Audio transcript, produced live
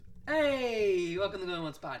Hey, welcome to the Going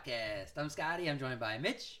Once Podcast. I'm Scotty. I'm joined by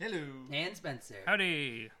Mitch. Hello. And Spencer.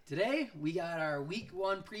 Howdy. Today, we got our Week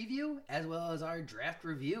 1 preview as well as our draft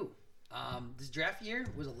review. This draft year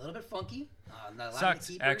was a little bit funky. Not a lot of Sucked,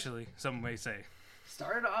 the keepers actually, some may say.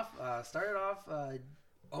 Started off,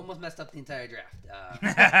 almost messed up the entire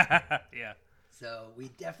draft. Yeah. So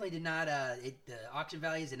we definitely did not, the auction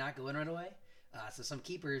values did not go in right away. So some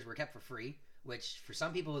keepers were kept for free, which for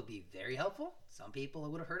some people would be very helpful. Some people it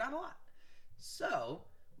would have hurt out a lot. So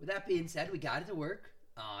with that being said, we got it to work.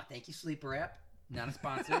 Thank you, Sleeper App. Not a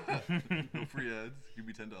sponsor. No free ads. Give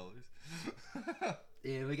me $10.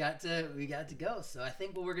 Yeah, we got to go. So I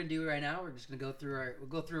think what we're gonna do right now, we're just gonna go through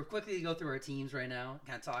our teams right now,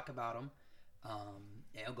 kind of talk about them,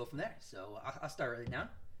 and we'll go from there. So I'll start right now.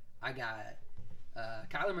 I got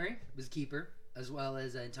Kyler Murray was a keeper, as well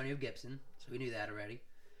as Antonio Gibson. So we knew that already.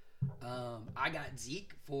 I got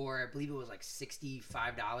Zeke for, I believe it was like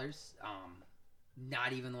 $65.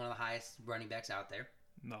 Not even one of the highest running backs out there.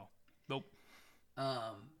 No. Nope.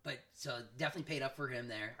 But so definitely paid up for him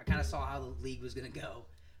there. I kind of saw how the league was going to go.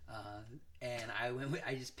 And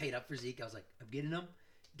I just paid up for Zeke. I was like, I'm getting him.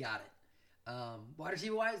 Got it. Wide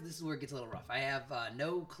receiver wise, this is where it gets a little rough. I have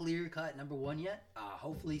no clear cut number one yet.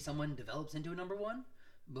 Hopefully someone develops into a number one.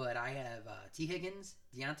 But I have T. Higgins,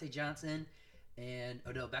 Deontay Johnson, and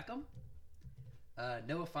Odell Beckham.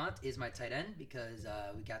 Noah Fant is my tight end because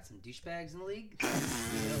we got some douchebags in the league. So,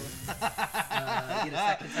 get a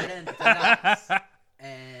second tight end for $10.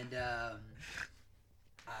 And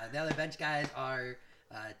the other bench guys are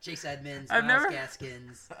Chase Edmonds, Myles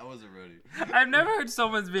Gaskins. I wasn't ready. I've never heard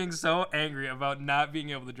someone being so angry about not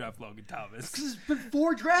being able to draft Logan Thomas. Because it's been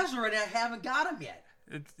 4 drafts already. I haven't got him yet.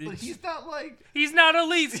 But he's not like... He's not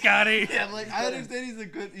elite, Scotty. Yeah, like, I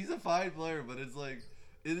understand he's a fine player, but it's like...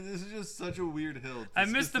 This is just such a weird hill. I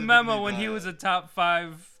missed the memo when he was a top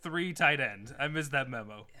 5-3 tight end. I missed that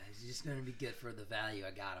memo. Yeah, he's just going to be good for the value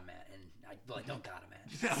I got him at. And I don't got him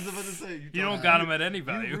at. I was about to say... You don't got him at any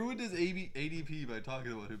value. You ruined his ADP by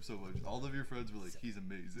talking about him so much. All of your friends were like, he's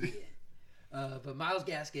amazing. Yeah. But Myles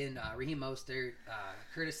Gaskin, Raheem Mostert,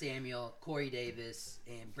 Curtis Samuel, Corey Davis,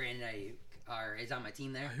 and Brandon Ayuk is on my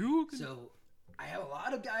team there. So I have a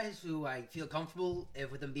lot of guys who I feel comfortable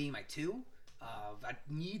with them being my 2. I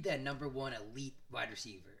need that number 1 elite wide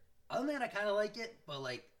receiver. Other than that, I kind of like it, but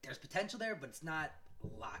like there's potential there, but it's not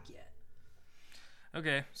lock yet.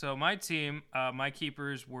 Okay, so my team, my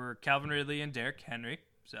keepers were Calvin Ridley and Derrick Henry.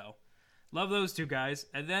 So love those 2 guys.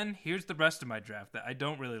 And then here's the rest of my draft that I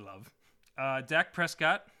don't really love. Dak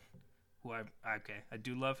Prescott, who I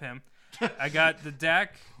do love him. I got the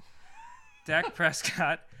Dak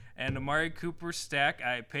Prescott and Amari Cooper stack.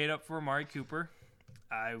 I paid up for Amari Cooper.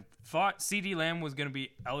 I thought CeeDee Lamb was going to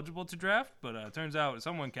be eligible to draft, but turns out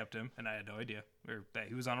someone kept him, and I had no idea or that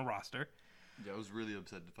he was on a roster. Yeah, I was really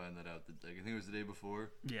upset to find that out. I think it was the day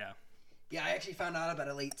before. Yeah. Yeah, I actually found out about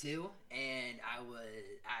it late too, and it was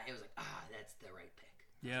like, that's the right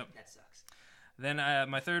pick. Yep. That sucks. Then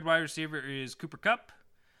my third wide receiver is Cooper Kupp.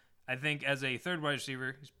 I think as a third wide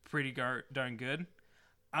receiver, he's pretty darn good.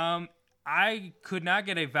 I could not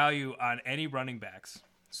get a value on any running backs.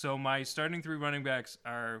 So my starting 3 running backs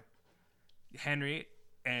are Henry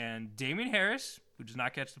and Damian Harris, who does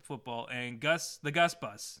not catch the football, and Gus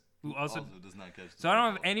Bus, who also does not catch the football. So I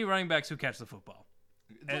don't have any running backs who catch the football.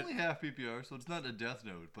 It's only half PPR, so it's not a death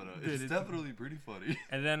note, but it's definitely pretty funny.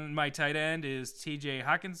 And then my tight end is TJ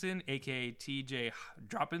Hawkinson, a.k.a. TJ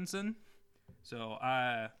Droppinson. So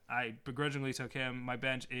I begrudgingly took him. My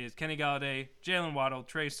bench is Kenny Galladay, Jalen Waddle,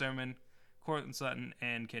 Trey Sermon, Cortland Sutton,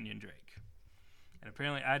 and Kenyon Drake. And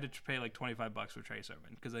apparently I had to pay like $25 for Trey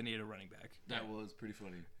Sermon because I needed a running back. That was pretty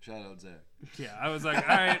funny. Shout out Zach. Yeah, I was like,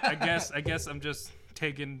 all right, I guess I'm just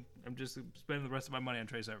spending the rest of my money on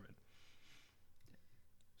Trey Sermon.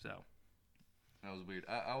 So. That was weird.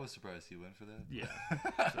 I was surprised he went for that. Yeah.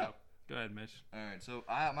 So go ahead, Mitch. All right. So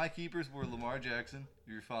my keepers were Lamar Jackson.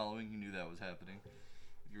 If you're following, you knew that was happening.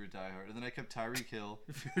 If you're a diehard. And then I kept Tyreek Hill.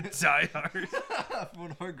 If you're a diehard.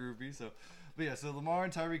 One of our groupies. But yeah, so Lamar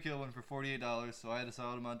and Tyreek Hill went for $48, so I had a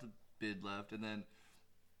solid amount of bid left. And then,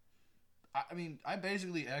 I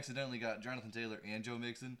basically accidentally got Jonathan Taylor and Joe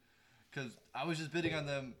Mixon because I was just bidding on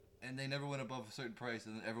them, and they never went above a certain price,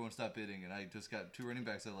 and then everyone stopped bidding, and I just got 2 running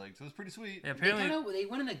backs I liked, so it was pretty sweet. Yeah, apparently They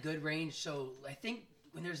went in a good range, so I think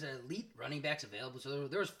when there's elite running backs available, so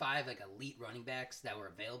there was 5 like elite running backs that were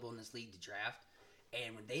available in this league to draft,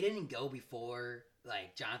 and when they didn't go before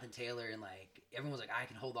like Jonathan Taylor and like everyone was like, I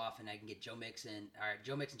can hold off and I can get Joe Mixon. All right,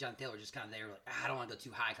 Joe Mixon, Jonathan Taylor were just kind of there like, I don't want to go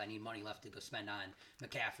too high because I need money left to go spend on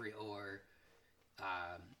McCaffrey or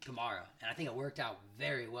Kamara, and I think it worked out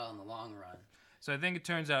very well in the long run. So I think it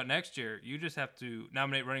turns out next year you just have to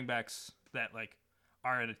nominate running backs that like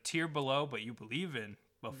are at a tier below, but you believe in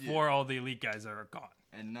before all the elite guys are gone.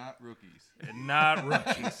 And not rookies. And not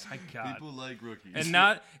rookies. My God. People like rookies. And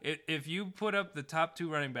not if you put up the top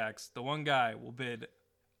 2 running backs, the one guy will bid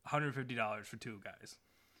 $150 for 2 guys.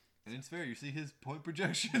 And it's fair. You see his point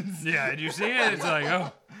projections. Yeah, and you see it, it's like,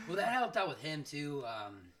 oh. Well, that helped out with him too.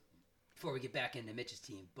 Before we get back into Mitch's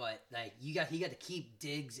team, but like he got to keep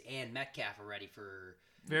Diggs and Metcalf already for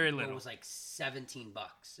Very what little. was like $17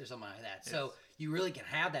 or something like that. So you really can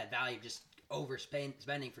have that value of just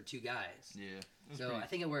spending for 2 guys. Yeah. So I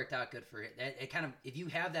think it worked out good for it. It kind of, if you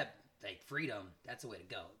have that like freedom, that's the way to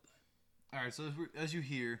go. All right, so as you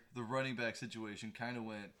hear, the running back situation kind of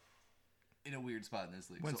went in a weird spot in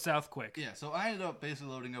this league. Went So- south quick. Yeah, so I ended up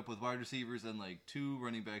basically loading up with wide receivers and like 2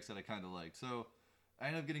 running backs that I kind of liked. So I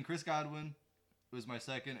ended up getting Chris Godwin, was my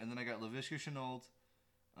second, and then I got Laviska Shenault.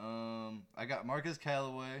 I got Marcus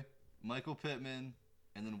Callaway, Michael Pittman,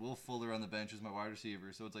 and then Will Fuller on the bench as my wide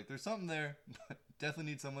receiver. So it's like there's something there. But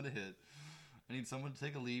definitely need someone to hit. I need someone to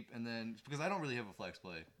take a leap, and then because I don't really have a flex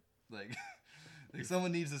play, like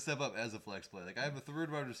someone needs to step up as a flex play. Like I have a 3rd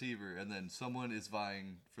wide receiver, and then someone is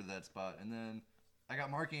vying for that spot, and then I got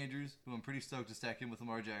Mark Andrews, who I'm pretty stoked to stack in with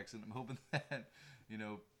Lamar Jackson. I'm hoping that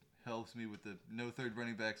helps me with the no 3rd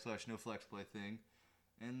running back / no flex play thing,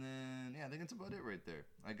 and then I think that's about it right there.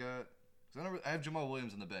 I have Jamal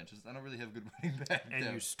Williams on the bench. I don't really have good running back. And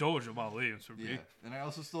depth. you stole Jamal Williams from me. Yeah, and I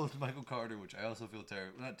also stole Michael Carter, which I also feel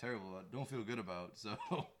not terrible about. Don't feel good about. So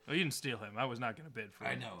Oh, you didn't steal him. I was not going to bid for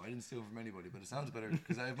him. I know I didn't steal him from anybody, but it sounds better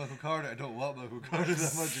because I have Michael Carter. I don't want Michael Carter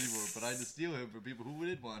that much anymore, but I just steal him from people who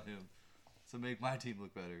did want him to make my team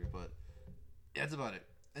look better. But yeah, that's about it.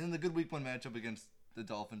 And then the good week 1 matchup against the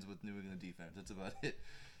Dolphins with New England defense. That's about it.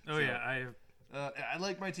 Oh, So, yeah. I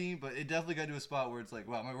like my team, but it definitely got to a spot where it's like,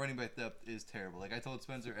 wow, my running back depth is terrible. Like I told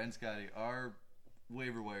Spencer and Scotty, our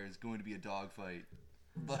waiver wire is going to be a dogfight.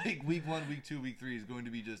 Like week 1, week 2, week 3 is going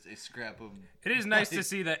to be just a scrap of. It is nice to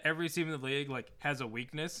see that every team in the league like has a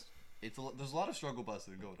weakness. There's a lot of struggle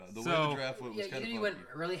busting going on. The way So- the draft went was Yeah, kind either of you went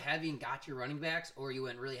really heavy and got your running backs, or you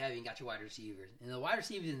went really heavy and got your wide receivers. And the wide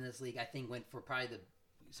receivers in this league, I think, went for probably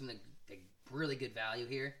some of the really good value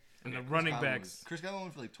here. And the running backs. Chris Godwin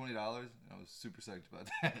went for like $20, and I was super psyched about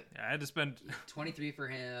that. Yeah, I had to spend. 23 for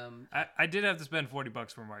him. I did have to spend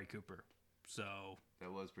 $40 for Amari Cooper. So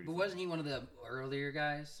That was pretty. But fun. wasn't he one of the earlier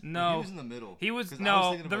guys? He no, was in the middle. he was 'Cause I no.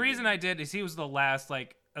 thinking The about reason it. I did is he was the last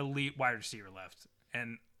like elite wide receiver left,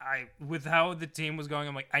 and with how the team was going,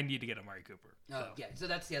 I'm like I need to get Amari Cooper. Oh, So. yeah. So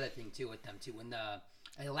that's the other thing, too, with them, too. When the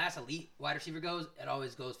last elite wide receiver goes, it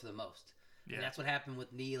always goes for the most. Yeah. And that's what happened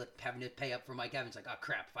with me, like, having to pay up for Mike Evans. Like, oh,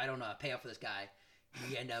 crap, if I don't pay up for this guy,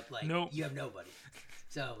 you end up, like, Nope. you have nobody.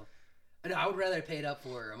 So, no, I would rather pay it up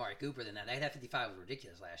for Amari Cooper than that. That 55 was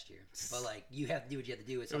ridiculous last year. But, like, you have to do what you have to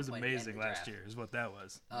do at It some was point at the end of amazing the last draft. year, is what that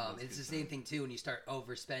was. It's the same thing, too, when you start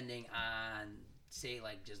overspending on, say,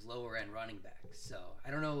 like, just lower-end running backs. So, I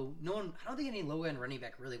don't know. I don't think any low-end running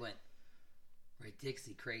back really went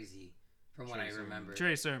ridiculously crazy from what Trey I Sermon. remember.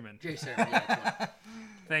 Trey Sermon. Trey Sermon, yeah.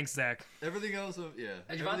 Thanks, Zach. Everything else, yeah.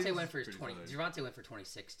 Javante everything went was for his pretty 20. fine. Javante went for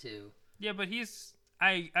 26 too. Yeah, but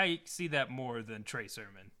I see that more than Trey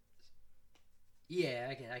Sermon. Yeah,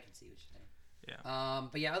 I can see what you're saying. Yeah.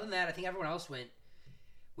 But yeah, other than that, I think everyone else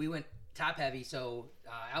we went top heavy. So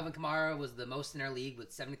Alvin Kamara was the most in our league with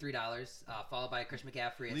 $73, followed by Chris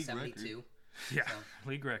McCaffrey at League 72. Yeah, So-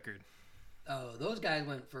 league record. Oh, those guys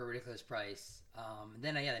went for a ridiculous price. And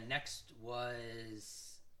then the next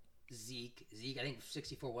was Zeke. I think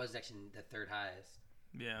 64 was actually the third highest.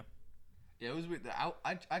 Yeah. Yeah, it was weird.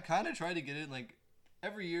 I kind of tried to get it. Like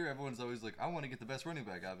every year, everyone's always like, I want to get the best running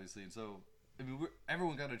back, obviously. And so, I mean,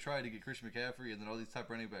 everyone got to try to get Christian McCaffrey and then all these top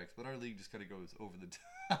running backs. But our league just kind of goes over the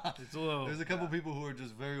top. It's a little. There's a couple people who are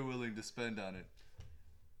just very willing to spend on it.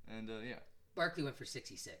 And yeah. Barkley went for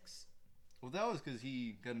 66. Well, that was because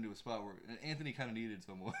he got into a spot where Anthony kind of needed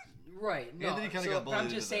someone. Right. No, Anthony kinda so, got but I'm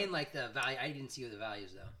bullied just into saying, that. like, the value. I didn't see the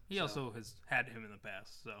values, though. He So- also has had him in the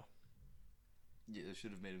past, so. Yeah, it should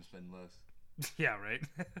have made him spend less. Yeah, right.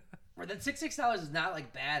 Or that $66 is not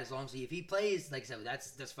like bad as long as if he plays, like I said,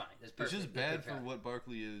 that's fine. That's perfect. It's just That's bad for perfect. what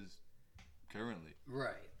Barkley is currently.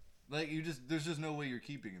 Right. Like there's just no way you're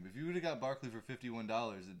keeping him. If you would have got Barkley for $51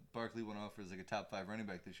 and Barkley went off as like a top 5 running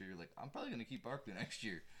back this year, you're like, I'm probably gonna keep Barkley next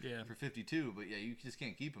year Yeah. for 52. But yeah, you just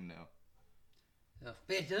can't keep him now.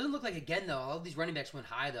 But it doesn't look like, again, though, all these running backs went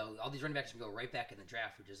high, though. All these running backs can go right back in the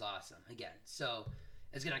draft, which is awesome, again. So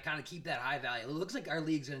it's going to kind of keep that high value. It looks like our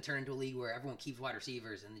league's going to turn into a league where everyone keeps wide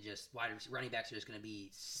receivers and running backs are just going to be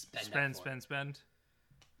spend. Spend.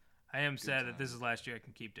 I am sad that time. this is last year I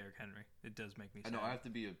can keep Derrick Henry. It does make me I sad. know I have to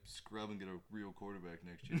be a scrub and get a real quarterback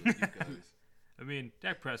next year, like you guys. I mean,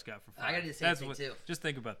 Dak Prescott for 5. I gotta do the same thing, too. Just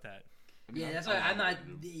think about that. I mean, Yeah, that's why I'm not.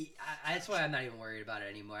 competitive. That's why I'm not even worried about it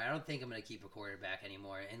anymore. I don't think I'm gonna keep a quarterback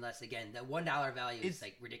anymore, unless again that $1 value is It's-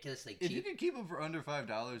 like ridiculously If you cheap. can keep him for under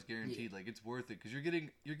 $5 guaranteed, like it's worth it because you're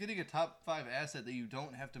getting a top 5 asset that you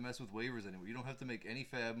don't have to mess with waivers anymore. You don't have to make any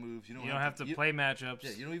fab moves. You don't have to play matchups.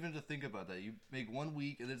 Yeah, you don't even have to think about that. You make 1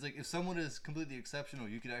 week, and it's like if someone is completely exceptional,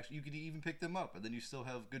 you could even pick them up, and then you still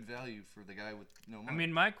have good value for the guy with no money. I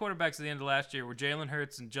mean, my quarterbacks at the end of last year were Jalen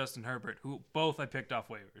Hurts and Justin Herbert, who both I picked off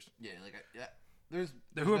waivers. yeah, there's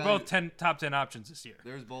Who are value- both top 10 options this year.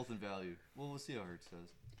 There's both in value. Well, we'll see how Hurts does.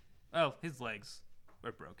 Oh, his legs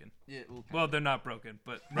are broken. Yeah, Well, they're not broken,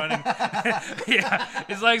 but running. Yeah,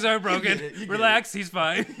 his legs are broken. You get it. Relax, he's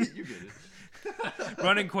fine. you get it.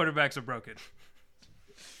 Running quarterbacks are broken.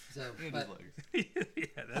 So, And but, his legs. Yeah,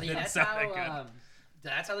 that but yeah, didn't that's sound how. that good.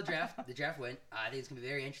 That's how the draft went. I think it's gonna be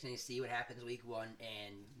very interesting to see what happens week 1.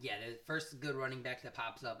 And yeah, the first good running back that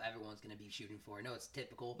pops up, everyone's gonna be shooting for. I know it's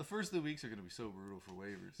typical. The first 2 weeks are going to be so brutal for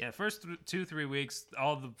waivers. Yeah, first 2-3 weeks,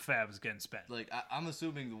 all the fab is getting spent. Like I'm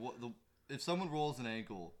assuming if someone rolls an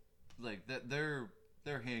ankle, like that their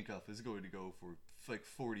handcuff is going to go for like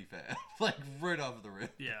 40 fab, like right off the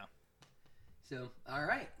rip. Yeah. So, all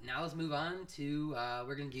right, now let's move on to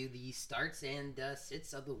we're gonna do the starts and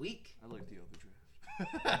sits of the week. I like the other draft.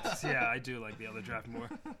 Yeah, I do like the other draft more.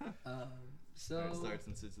 So Alright, starts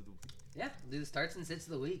and sits of the week. yeah, we'll do the starts and sits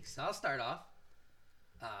of the week. So I'll start off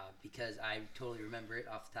because I totally remember it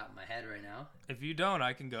off the top of my head right now. If you don't,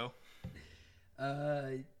 I can go.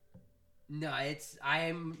 No,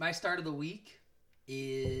 my start of the week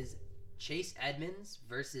is Chase Edmonds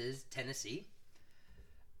versus Tennessee.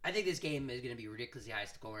 I think this game is going to be ridiculously high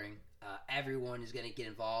scoring. Everyone is going to get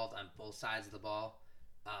involved on both sides of the ball.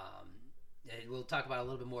 And we'll talk about it a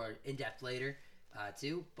little bit more in depth later,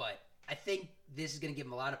 too. But I think this is going to give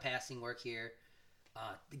him a lot of passing work here.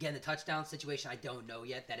 Again, the touchdown situation, I don't know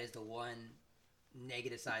yet. That is the one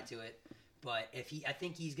negative side to it. But I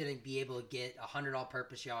think he's going to be able to get 100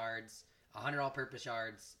 all-purpose yards,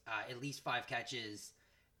 at least 5 catches,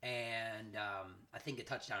 and I think a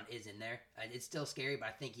touchdown is in there. It's still scary, but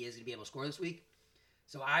I think he is going to be able to score this week.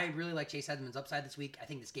 So I really like Chase Edmonds' upside this week. I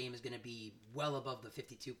think this game is going to be well above the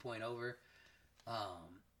 52-point over.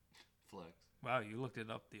 Flex. Wow, you looked it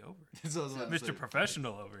up the over. That's what I was about to say. Mr.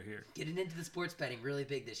 Professional over here. Getting into the sports betting really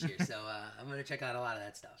big this year, so I'm going to check out a lot of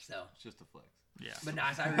that stuff. So, It's just a flex. Yeah. but no,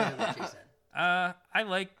 I really like Chase Edmonds. I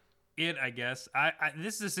like it, I guess. I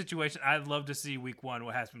this is a situation I'd love to see week 1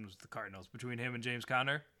 what happens with the Cardinals between him and James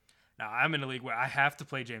Conner. Now, I'm in a league where I have to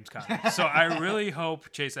play James Conner. So I really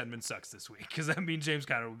hope Chase Edmonds sucks this week because that means James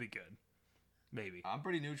Conner will be good. Maybe. I'm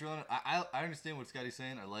pretty neutral on it. I understand what Scotty's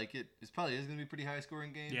saying. I like it. It probably is going to be a pretty high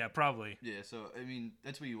scoring game. Yeah, probably. Yeah, so, I mean,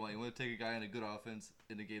 that's what you want. You want to take a guy in a good offense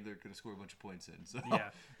in a game they're going to score a bunch of points in. So, Yeah.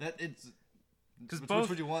 Because both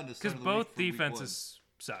what you want to start because of the week both for week defenses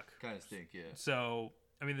suck. Kind of stink, yeah. So,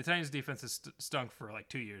 I mean, the Titans defense has stunk for like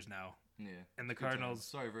 2 years now. Yeah. And the Good times. Cardinals,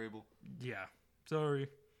 Sorry, Variable. yeah. Sorry.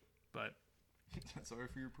 But Sorry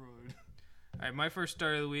for your pride. all right, my first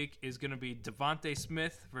start of the week is going to be Devontae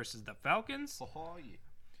Smith versus the Falcons. Oh, yeah.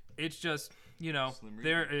 It's just, Slim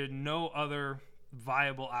there are no other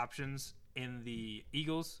viable options in the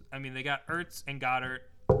Eagles. I mean, they got Ertz and Goddard,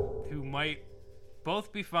 who might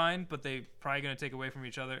both be fine, but they probably going to take away from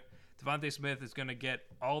each other. Devontae Smith is going to get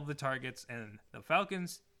all the targets, and the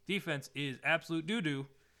Falcons' defense is absolute doo-doo.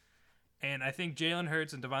 And I think Jalen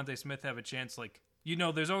Hurts and Devontae Smith have a chance,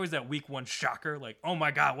 there's always that week 1 shocker, like, oh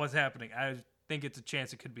my God, what's happening? I think it's a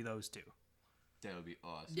chance it could be those two. That would be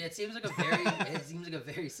awesome. Yeah, it seems like a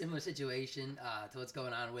very similar situation to what's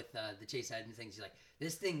going on with the Chase Edmonds things. You're like,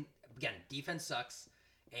 this thing again, defense sucks,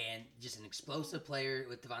 and just an explosive player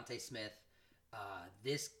with Devontae Smith.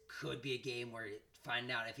 This could be a game where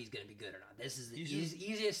find out if he's going to be good or not. This is the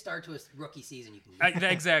easiest start to a rookie season you can do.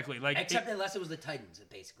 Exactly. Except unless it was the Titans,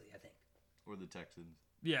 basically, I think. Or the Texans.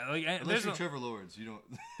 Yeah, Unless you're Trevor Lawrence, you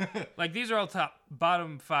don't. These are all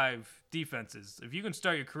bottom 5 defenses. If you can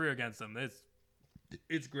start your career against them,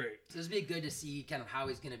 it's great. So this would be good to see kind of how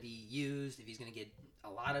he's going to be used. If he's going to get a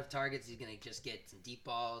lot of targets, he's going to just get some deep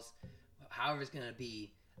balls. However it's going to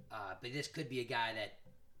be. But this could be a guy that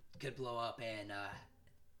could blow up and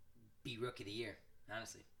be Rookie of the Year,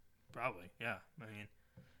 honestly. Probably, yeah. I mean,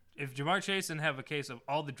 if Jamar Chase didn't have a case of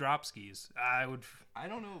all the drop skis, I would... I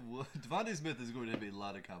don't know. Devontae Smith is going to have a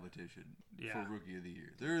lot of competition for Rookie of the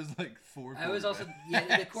Year. There is 4 I was also...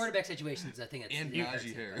 Yeah, the quarterback situations, I think... And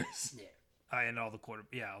Najee Harris. Yeah. And all the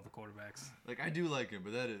quarterbacks. I do like him,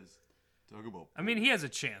 but that is Talk about. I mean, he has a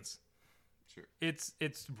chance. Sure. It's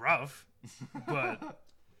rough, but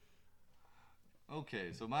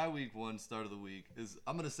Okay, so my week 1 start of the week is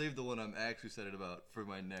I'm gonna save the one I'm actually excited about for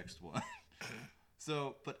my next one.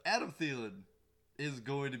 But Adam Thielen is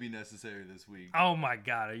going to be necessary this week. oh my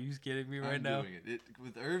god, are you kidding me right I'm now? doing it.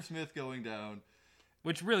 With Irv Smith going down.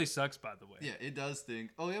 Which really sucks, by the way. Yeah, it does stink.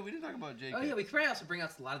 Oh yeah, we didn't talk about Jake. Oh yeah, we could probably also bring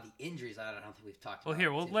out a lot of the injuries. I don't think we've talked Well, about.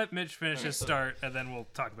 here we'll too. let Mitch finish Okay, his so- start, and then we'll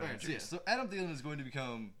talk about Alright, injuries. so Adam Thielen is going to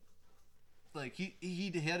become like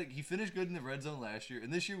he finished good in the red zone last year,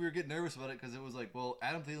 and this year we were getting nervous about it because it was like, well,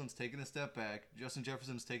 Adam Thielen's taking a step back, Justin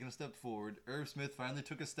Jefferson's taking a step forward, Irv Smith finally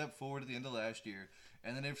took a step forward at the end of last year,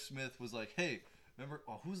 and then Irv Smith was like, hey, remember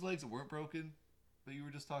whose legs weren't broken that you were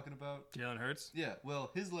just talking about? Jalen Hurts. Yeah,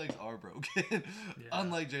 well, his legs are broken,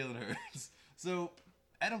 unlike Jalen Hurts. So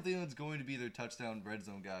Adam Thielen's going to be their touchdown red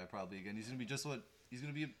zone guy probably again. He's going to be just what he's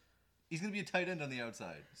going to be a tight end on the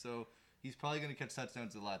outside. So he's probably going to catch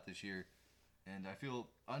touchdowns a lot this year. And I feel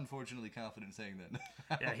unfortunately confident saying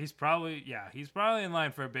that. Yeah, he's probably in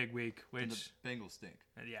line for a big week. And Which the Bengals stink.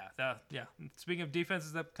 yeah. Speaking of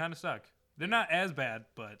defenses that kind of suck, they're not as bad,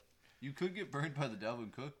 but You could get burned by the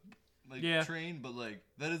Dalvin Cook train, but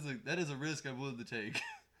that is a risk I'm willing to take.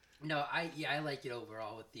 No, I like it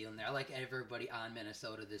overall with Thielen there. I like everybody on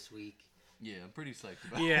Minnesota this week, Yeah, I'm pretty psyched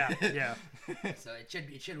about yeah, it. yeah. so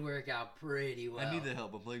it should work out pretty well. I need the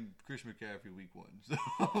help. I'm playing Chris McCaffrey week 1, so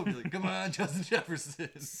I'll be like, come on, Justin Jefferson.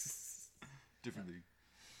 Different league.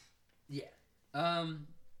 Yeah. All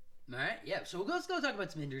right. Yeah. So let's go talk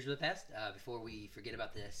about some injuries real fast before we forget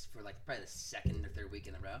about this for like probably the second or third week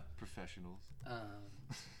in a row. Professionals.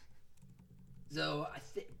 So I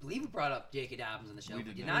believe we brought up J.K. Dobbins on the show. We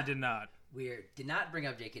did We did not. We did not bring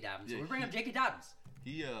up J.K. Dobbins. Yeah, so we're bringing up J.K. Dobbins.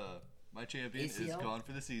 He, my champion, is ACL? gone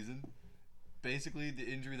for the season. Basically, the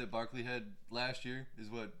injury that Barkley had last year is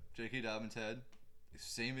what J.K. Dobbins had.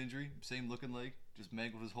 Same injury, same looking leg, just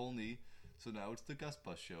mangled his whole knee. So now it's the Gus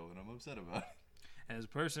Bus show, and I'm upset about it. And as a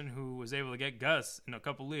person who was able to get Gus in a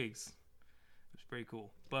couple leagues, it was pretty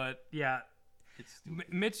cool. But yeah, It's stupid.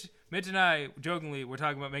 Mitch and I jokingly were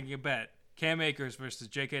talking about making a bet: Cam Akers versus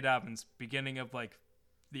J.K. Dobbins, beginning of like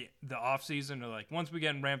the off season, or like once we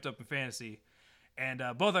get ramped up in fantasy. And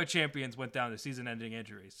both our champions went down to season-ending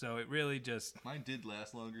injuries, so it really just Mine did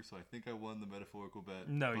last longer, so I think I won the metaphorical bet.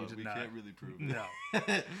 No, you but did we not. can't really prove it. no.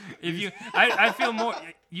 If you, I feel more.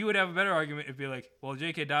 You would have a better argument if you're like, well,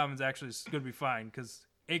 J.K. Dobbins actually is going to be fine because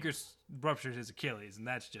Akers ruptured his Achilles, and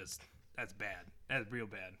that's bad. That's real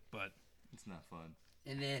bad. But It's not fun.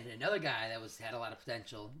 And then another guy that had a lot of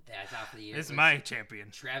potential that's out for the year. this is was my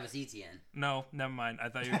champion. Travis Etienne. No, never mind. I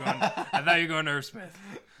thought you were going. I thought you were going to Irv Smith.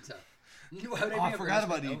 So why would Oh, bring I up forgot Irv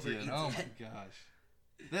about Smith over Etienne. Oh my Etienne? gosh.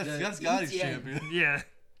 The That's Scotty's Etienne. champion. Yeah.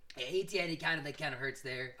 Yeah, Etienne, he kind of hurts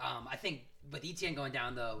there. I think with Etienne going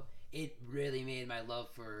down though, it really made my love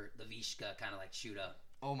for Laviska kind of like shoot up.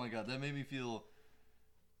 Oh my god, that made me feel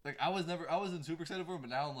like I wasn't super excited for him, but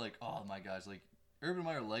now I'm like, oh my gosh, like Urban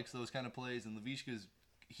Meyer likes those kind of plays, and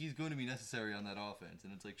he's going to be necessary on that offense,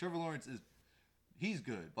 and it's like Trevor Lawrence he's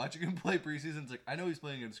good. Watching him play preseason, it's like I know he's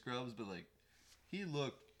playing in scrubs, but like he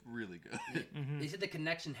looked really good. They said the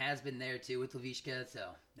connection has been there too with Laviska, so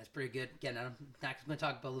that's pretty good. Again, I'm not going to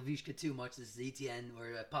talk about Laviska too much. This is Etienne.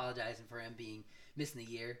 We're apologizing for him missing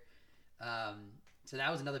the year. So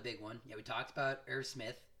that was another big one. Yeah, we talked about Irv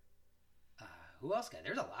Smith. Who else got?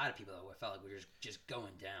 There's a lot of people that felt like we were just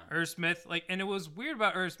going down. Irv Smith, and it was weird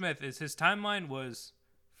about Irv Smith is his timeline was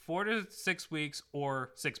 4 to 6 weeks or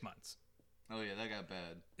 6 months. Oh yeah, that got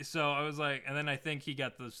bad. So I was like, and then I think he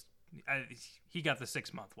got the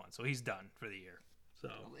 6-month one, so he's done for the year. So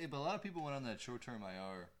But a lot of people went on that short-term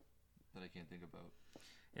IR that I can't think about.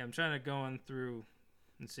 yeah, I'm trying to go on through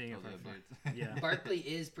and seeing if All the I find. updates. Yeah. Barkley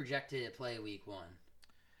is projected to play week 1.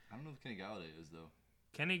 I don't know if Kenny Galladay is though.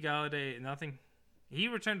 Kenny Galladay, nothing. He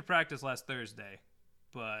returned to practice last Thursday,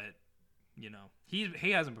 but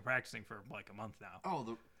he hasn't been practicing for like a month now. Oh,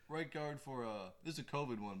 the right guard for this is a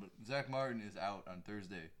COVID one, but Zach Martin is out on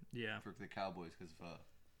Thursday Yeah. for the Cowboys because of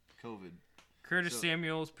COVID. Curtis So-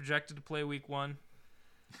 Samuel's projected to play week 1.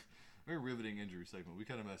 Very riveting injury segment. We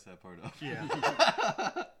kind of messed that part up. Yeah.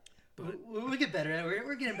 We'll get better.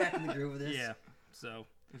 We're getting back in the groove of this. Yeah. So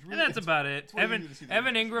It's and that's about it. it's what you need to see the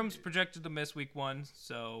Evan difference Ingram's here. projected to miss week 1,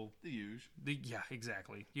 so the huge. yeah,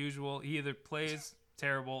 exactly. Usual. He either plays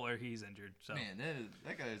terrible or he's injured. So Man,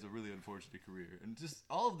 that guy has a really unfortunate career, and just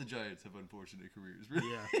all of the Giants have unfortunate careers.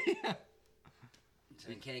 Really. Yeah.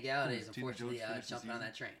 So Kenny Galladay is Ooh, Tina unfortunately Jones finished the jumping on season.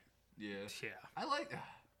 that train. yeah. Yeah. I like.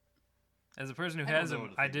 As a person who I don't has know him,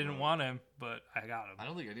 what to I think didn't about want him, but I got him. I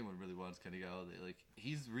don't think anyone really wants Kenny Galladay. Like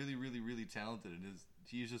he's really, really, really talented, and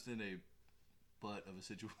he's just in a butt of a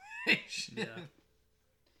situation. Yeah.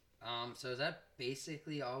 So is that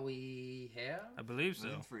basically all we have? I believe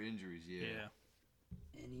so. For injuries, yeah.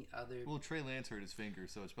 Any other? Well, Trey Lance hurt his finger,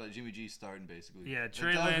 so it's probably Jimmy G starting basically. Yeah, That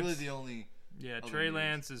Trey was Lance. really the only. Yeah, other Trey news.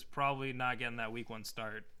 Lance is probably not getting that week 1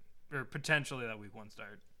 start, or potentially that week 1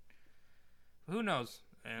 start. Who knows?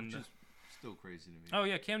 And Which is still crazy to me. oh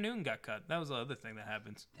yeah, Cam Newton got cut. That was the other thing that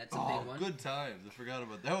happens. That's a big one. Good times. I forgot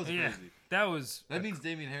about that. That was Yeah, crazy. that was That means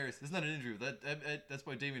Damian Harris. It's not an injury. That's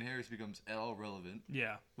why Damian Harris becomes at all relevant.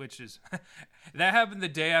 yeah, which is that happened the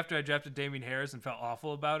day after I drafted Damian Harris and felt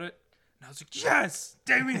awful about it. And I was like, yes,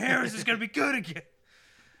 Damian Harris is gonna be good again.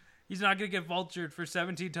 He's not gonna get vultured for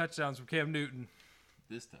 17 touchdowns from Cam Newton.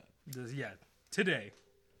 This time. Yeah, today.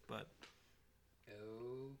 But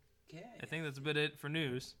Okay. I think that's about it for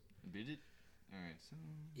news. Did it? All right. So.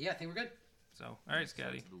 Yeah, I think we're good. So all right,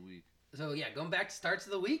 Scotty. Starts of the week. So yeah, going back to starts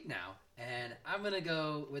of the week now, and I'm gonna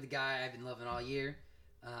go with a guy I've been loving all year,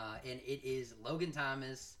 and it is Logan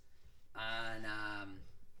Thomas on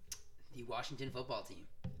the Washington football team.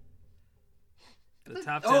 The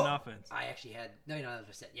top 10 Oh! offense. I actually had no, you know, that was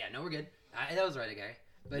what I said. Yeah, no, we're good. That was right, guy.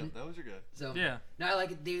 But Yep, that was your guy. so Yeah. no, I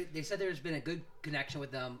like it. They said there's been a good connection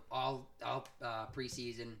with them all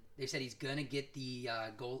preseason. They said he's gonna get the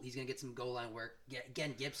goal. He's gonna get some goal line work. Yeah,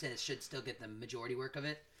 again, Gibson should still get the majority work of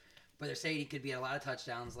it, but they're saying he could be at a lot of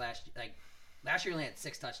touchdowns. Last year, he only had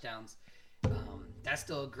 6 touchdowns. That's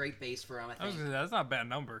still a great base for him. I I was think. gonna say, that's not a bad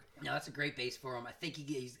number. No, that's a great base for him. I think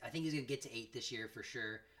he's gonna get to 8 this year for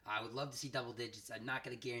sure. I would love to see double digits. I'm not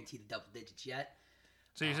gonna guarantee the double digits yet.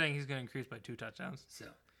 So you're saying he's gonna increase by 2 touchdowns? So,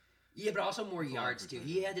 yeah, but also more yards too.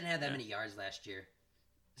 He didn't have that Yeah. many yards last year,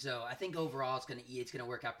 so I think overall it's gonna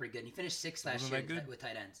work out pretty good. And he finished 6th last Wasn't year that good? with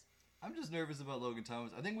tight ends. I'm just nervous about Logan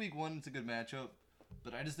Thomas. I think week 1 it's a good matchup,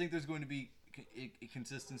 but I just think there's going to be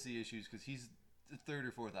consistency issues because he's the 3rd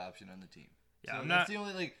or 4th option on the team. Yeah, so I'm that's not- the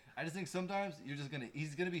only I just think sometimes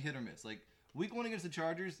he's gonna be hit or miss. Like week 1 against the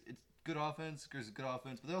Chargers, it's good offense,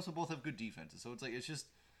 but they also both have good defenses. So it's just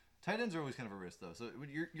tight ends are always kind of a risk though. So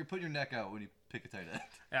you're putting your neck out when you pick a tight end.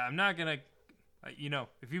 Yeah, I'm not gonna.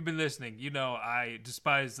 If you've been listening, I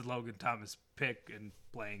despise the Logan Thomas pick and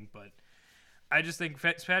playing, but I just think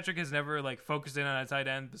Fitzpatrick has never focused in on a tight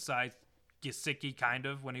end besides Gesicki, kind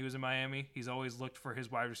of when he was in Miami. He's always looked for his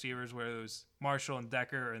wide receivers, whether it was Marshall and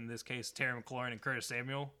Decker, or in this case Terry McLaurin and Curtis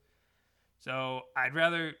Samuel. So I'd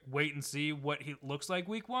rather wait and see what he looks like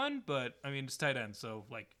week 1, but I mean it's tight end, so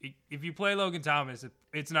if you play Logan Thomas,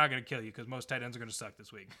 it's not gonna kill you because most tight ends are gonna suck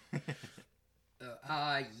this week.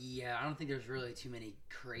 Yeah, I don't think there's really too many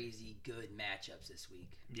crazy good matchups this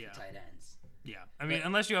week Yeah. for tight ends. Yeah, I mean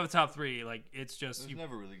unless you have a top 3, it's just There's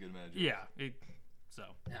never really good matchup. yeah. So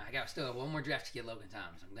I still have one more draft to get Logan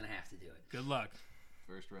Thomas. I'm gonna have to do it. good luck.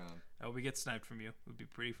 First round. I hope we get sniped from you. It would be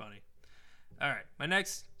pretty funny. All right, my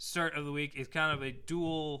next start of the week is kind of a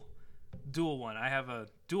dual one. I have a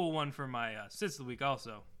dual one for my sits of the week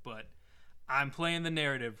also, but I'm playing the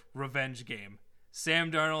narrative revenge game.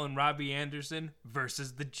 Sam Darnold and Robbie Anderson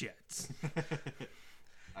versus the Jets.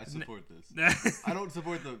 I support this. I don't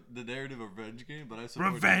support the narrative of revenge game, but I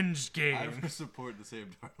support Revenge game. I support the Sam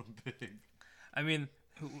Darnold pick. I mean,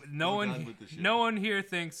 no Go down one, with the shit. no one here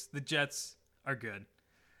thinks the Jets are good.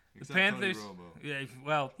 The Except Panthers, Tony Romo. yeah.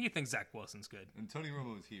 Well, he thinks Zach Wilson's good. And Tony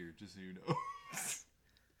Romo is here, just so you know.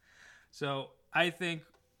 So I think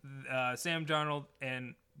Sam Darnold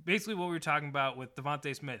and basically what we were talking about with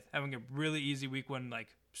Devontae Smith having a really easy week 1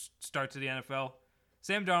 start to the NFL.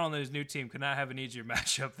 Sam Darnold and his new team could not have an easier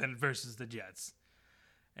matchup than versus the Jets.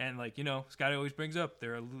 And Scotty always brings up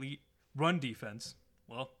their elite run defense.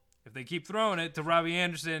 Well, if they keep throwing it to Robbie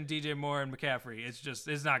Anderson, DJ Moore, and McCaffrey,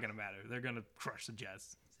 it's not going to matter. They're going to crush the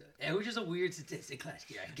Jets. It was just a weird statistic last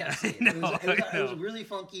year. I gotta say, it, I it, was, know, it, was, I it was know. really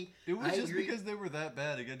funky. It was I just agree. because they were that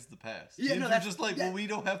bad against the pass. Yeah, Teams no, were that's- just like, that- well, we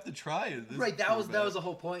don't have to try it. This Right, is that so was bad. the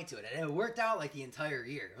whole point to it, and it worked out the entire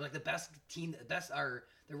year. The best team, the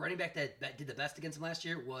running back that did the best against him last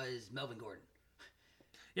year was Melvin Gordon.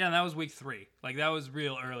 Yeah, and that was week 3. That was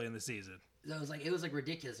real early in the season. So it was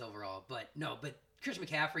ridiculous overall. But Chris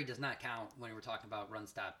McCaffrey does not count when we're talking about run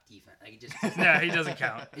stop defense. It just Yeah, he doesn't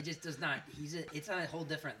count. it just does not. It's on a whole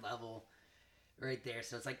different level. Right there,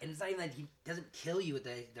 so and it's not even that he doesn't kill you with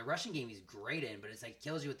the rushing game. He's great in, but it's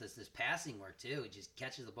kills you with this passing work too. He just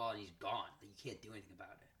catches the ball and he's gone. You can't do anything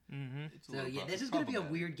about it. Mm-hmm. It's a So little yeah, this it's is going to be a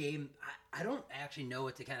problematic. weird game. I don't actually know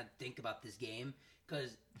what to kind of think about this game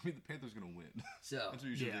because I mean, the Panthers going to win. so That's what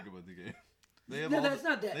you should Yeah. think about the game. They have No, all that's the,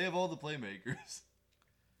 not that. They have all the playmakers.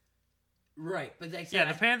 Right, but like I said,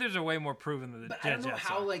 Yeah, the Panthers are way more proven than the but Jets. I don't know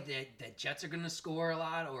how are. like the Jets are going to score a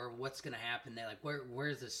lot or what's going to happen there. Like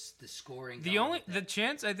where's the scoring? The going only with the it?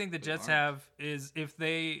 chance I think the Jets aren't. have is if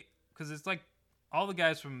they, because it's like all the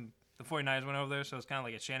guys from the 49ers went over there, so it's kind of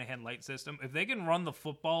like a Shanahan light system. If they can run the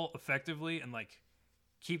football effectively and like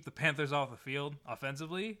keep the Panthers off the field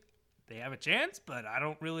offensively, they have a chance. But I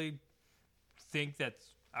don't really think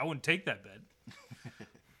I wouldn't take that bet.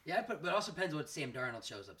 Yeah, but it also depends what Sam Darnold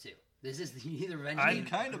shows up to. This is the revenge I game.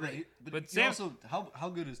 Kind of, Great. but Sam- also, how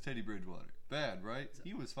good is Teddy Bridgewater? Bad, right?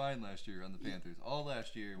 He was fine last year on the Panthers. All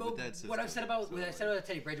last year But with that system. what I've said about So,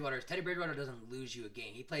 Teddy Bridgewater is Teddy Bridgewater doesn't lose you a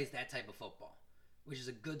game. He plays that type of football, which is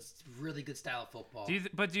a really good style of football.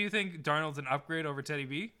 But do you think Darnold's an upgrade over Teddy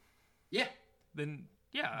B? Yeah, Then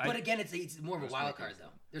yeah, but again, it's more of a Most wild likely card so. though.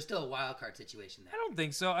 There's still a wild card situation I there. don't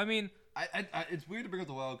think so. I mean, it's weird to bring up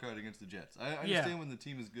the wild card against the Jets. I Yeah. understand when the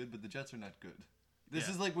team is good, but the Jets are not good. This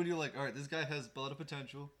Yeah. is like when you're like, all right, this guy has a lot of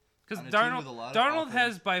potential. because on a team with a lot of Darnold offense.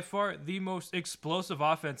 has by far the most explosive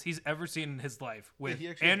offense he's ever seen in his life with he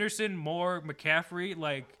actually has- Anderson, Moore, McCaffrey,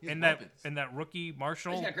 like He has and weapons. that rookie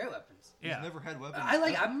Marshall. He's got great weapons. He's Yeah, never had weapons.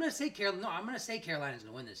 I'm gonna say Carolina's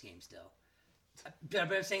gonna win this game still. But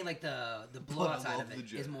I'm saying like the blowout I side love of the it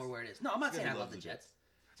Jets. is more where it is. No, I'm not saying I Gotta love love the the Jets.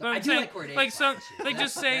 So But I'm I do saying, like Corday. like, some- like,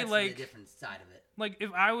 just say, that's like- the different side of it. like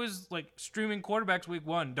if I was like streaming quarterbacks week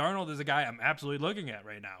 1, Darnold is a guy I'm absolutely looking at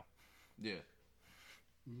right now. Yeah.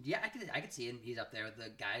 Yeah, I could see him. He's up there with the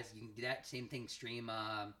guys. You can do that same thing. Stream.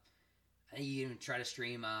 I think you can try to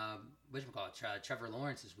stream. Whatchamacallit, Trevor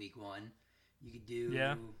Lawrence is week 1. You could do.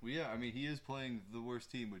 Yeah. Well, yeah, I mean, he is playing the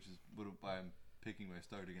worst team, which is why I'm picking my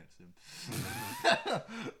start against him.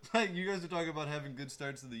 Like, you guys are talking about having good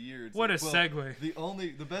starts of the year. It's What like, a well,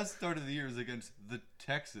 segue. The best start of the year is against the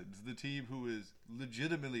Texans, the team who is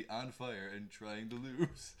legitimately on fire and trying to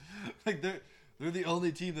lose. Like, they're the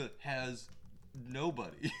only team that has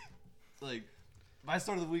nobody. Like, my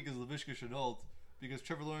start of the week is Laviska Shenault because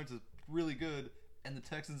Trevor Lawrence is really good and the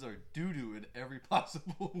Texans are doo-doo in every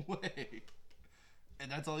possible way.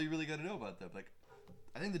 And that's all you really got to know about them. Like,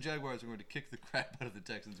 I think the Jaguars are going to kick the crap out of the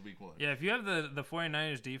Texans week 1. Yeah, if you have the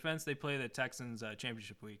 49ers defense, they play the Texans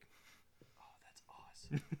championship week. Oh, that's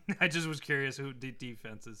awesome. I just was curious who the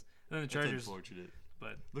defense is. And then the That's Chargers, unfortunate.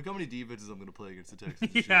 but Look how many defenses I'm going to play against the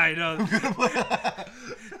Texans. this yeah, year. I know. I'm gonna play-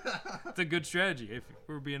 It's a good strategy if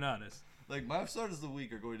we're being honest. Like, my starters of the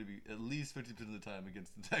week are going to be at least 50% of the time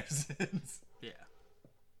against the Texans. Yeah.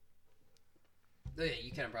 Oh, yeah,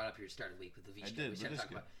 you kind of brought up your start of the week with the Vishka. I did, We should talk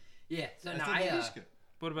Laviska. about. Yeah. So I no, said I Laviska.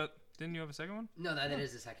 What about? Didn't you have a second one? no, that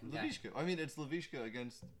is the second guy. Laviska. I mean, it's Laviska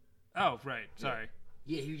against... Oh, right. Sorry.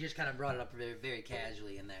 Yeah, you just kind of brought it up very, very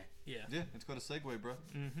casually in there. Yeah. Yeah, it's called a segue, bro.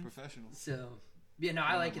 Mhm. Professional. So yeah, no,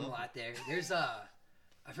 I like it a love lot there. There's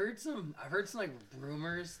I've heard some like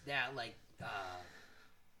rumors that like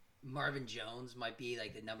Marvin Jones might be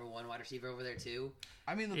like the number 1 wide receiver over there too.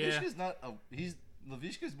 I mean, Yeah. Laviska's not a...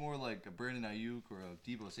 Laviska's more like a Brandon Ayuk or a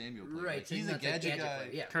Debo Samuel player. Right. Like, so he's a not the gadget guy. player,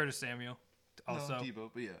 yeah. Curtis Samuel. Also. No,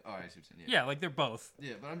 Debo, but yeah. Oh, I see what you're saying. Yeah, like they're both.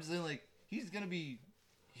 Yeah, but I'm just saying, like, he's gonna be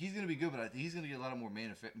good, but he's gonna get a lot of more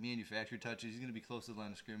manufactured touches. He's gonna be close to the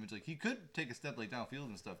line of scrimmage. Like, he could take a step like downfield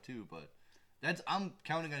and stuff too, but I'm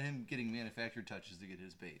counting on him getting manufactured touches to get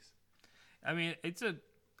his base. I mean, it's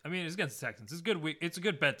against the Texans. It's a good week. It's a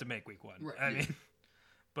good bet to make week 1. Right, I yeah. mean,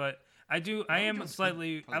 but I am Jones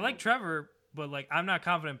slightly. could I like play Trevor, but like I'm not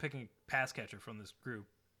confident picking a pass catcher from this group,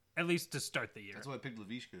 at least to start the year. That's why I picked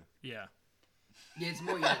Laviska. Yeah. Yeah, it's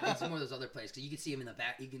more those other plays because you can see him in the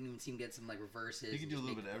back. You can even see him get some like reverses. He can and do a just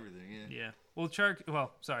little make- bit of everything. Yeah. Yeah. Well, Chark.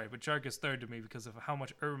 Well, sorry, but Chark is third to me because of how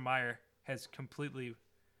much Urban Meyer has completely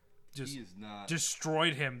just He is not.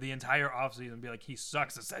 destroyed him the entire offseason and be like he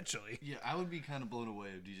sucks essentially. Yeah, I would be kind of blown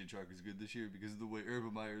away if DJ Chark is good this year because of the way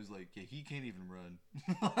Urban Meyer is like, yeah, he can't even run.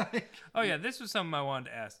 Like, Oh yeah, this was something I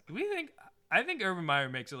wanted to ask. I think Urban Meyer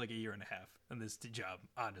makes it like a year and a half in this job,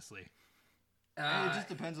 honestly. it just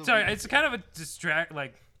depends on. Sorry, it's kind of a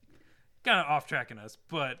kind of off tracking us,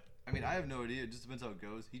 but I mean, I have no idea. It just depends how it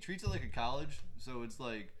goes. He treats it like a college, so it's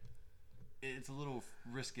like it's a little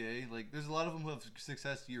risque. Like, there's a lot of them who have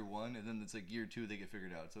success year 1, and then it's like year 2 they get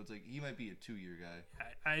figured out. So it's like he might be a 2-year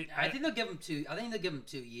guy. I think they'll give him 2. I think they'll give him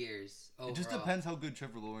 2 years. Overall. It just depends how good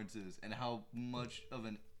Trevor Lawrence is and how much of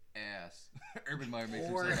an ass Urban Meyer makes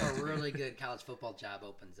Or himself. if out a to be. really good college football job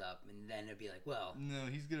opens up, and then it'd be like, well, No,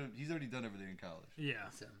 he's already done everything in college. yeah.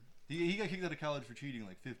 so He got kicked out of college for cheating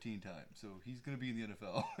like 15 times, so he's gonna be in the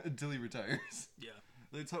NFL until he retires. Yeah.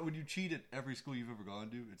 It's hard, when you cheat at every school you've ever gone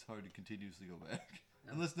to, it's hard to continuously go back.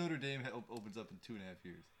 Unless Notre Dame opens up in 2.5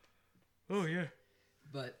 years. Oh yeah.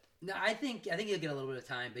 but No, I think he'll get a little bit of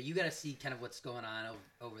time, but you got to see kind of what's going on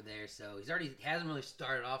over there. So hasn't really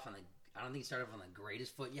started off on the. I don't think he started off on the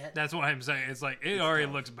greatest foot yet. That's what I'm saying. It's like it already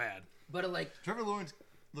looks bad. But like Trevor Lawrence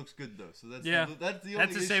looks good though, so that's Yeah. that's the only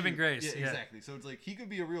That's a issue. saving grace, yeah. Exactly. So it's like he could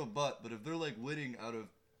be a real butt, but if they're like winning out of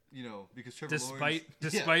because Trevor Despite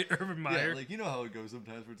Lawrence, Urban Meyer. yeah, like you know how it goes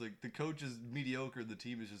sometimes, where it's like the coach is mediocre, the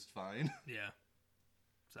team is just fine. Yeah.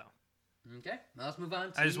 So okay, well, let's move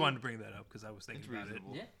on. I just wanted to bring that up because I was thinking It's about it.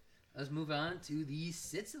 reasonable. Yeah, let's move on to the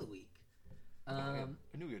sits of the week. I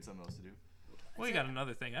knew we had something else to do. Well, you got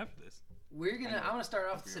another thing after this. I'm gonna start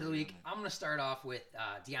off the We're sit of the already week. on I'm gonna start off with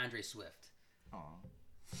DeAndre Swift. Aw.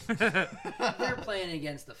 They're playing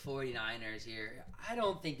against the 49ers here. I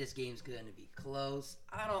don't think this game's going to be close.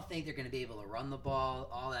 I don't think they're going to be able to run the ball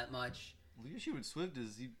all that much. Well, the issue with Swift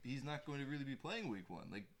is he's not going to really be playing week one.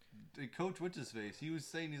 Like, the coach, what's his face? He was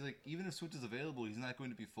saying, he's like, even if Swift is available, he's not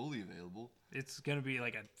going to be fully available. It's going to be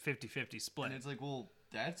like a 50-50 split. And it's like, well,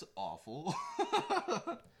 that's awful.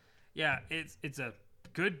 Yeah, it's a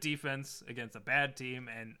good defense against a bad team,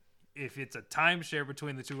 and if it's a timeshare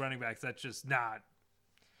between the two running backs, that's just not.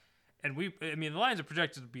 And the Lions are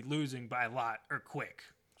projected to be losing by a lot or quick,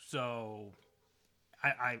 so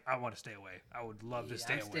I want to stay away. I would love to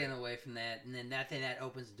stay I'm away. staying away from that, and then that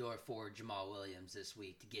opens the door for Jamal Williams this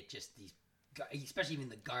week to get just these, especially even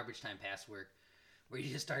the garbage time pass work, where he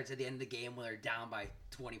just starts at the end of the game when they're down by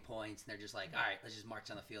 20 points, and they're just like, all right, let's just march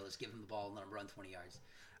on the field, let's give him the ball, and let him run 20 yards.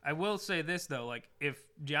 I will say this though, like if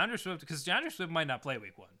DeAndre Swift, because DeAndre Swift might not play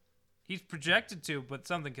week one. He's projected to, but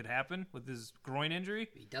something could happen with his groin injury.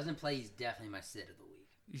 If he doesn't play, he's definitely my sit of the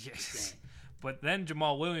week. Yes. But then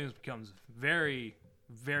Jamal Williams becomes very,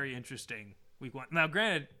 very interesting week one. Now,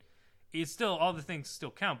 granted, it's still all the things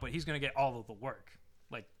still count, but he's going to get all of the work.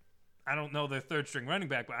 Like, I don't know their third string running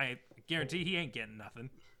back, but I guarantee he ain't getting nothing.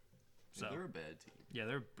 So They're a bad team. yeah,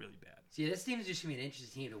 they're really bad. See, this team is just going to be an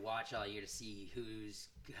interesting team to watch all year to see who's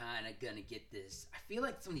kind of going to get this. I feel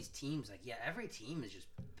like some of these teams, like, yeah, every team is just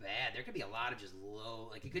bad. There could be a lot of just low,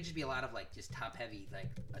 like, it could just be a lot of, like, just top-heavy, like,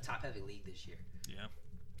 a top-heavy league this year. Yeah.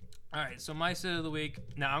 All right, so my sit of the week.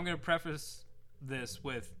 Now, I'm going to preface this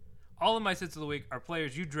with all of my sits of the week are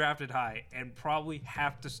players you drafted high and probably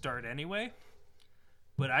have to start anyway.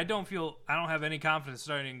 But I don't have any confidence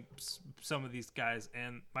starting some of these guys.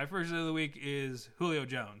 And my first sit of the week is Julio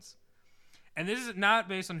Jones. And this is not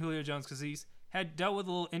based on Julio Jones because he's had dealt with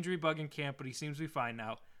a little injury bug in camp, but he seems to be fine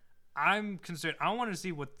now. I'm concerned. I want to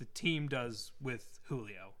see what the team does with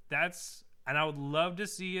Julio. And I would love to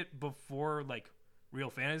see it before like real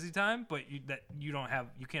fantasy time, but you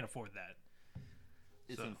can't afford that.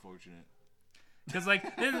 It's unfortunate. Because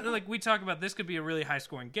like we talk about, this could be a really high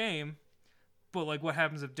scoring game, but like what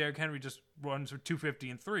happens if Derrick Henry just runs for 250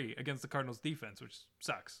 and 3 against the Cardinals defense, which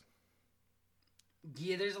sucks.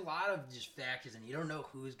 Yeah, there's a lot of just factors, and you don't know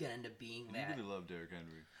who's going to end up being And that. you really love Derrick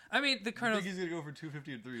Henry. I mean, the I Cardinals. think he's going to go for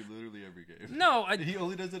 250 and 3 literally every game. No, He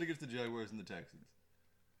only does it against the Jaguars and the Texans.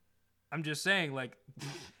 I'm just saying, like,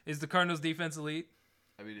 is the Cardinals defense elite?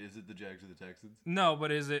 I mean, is it the Jags or the Texans? No,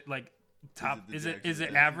 but is it like top? Is it the Is it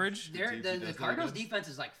Jags? average? The teams he The does that Cardinals against? defense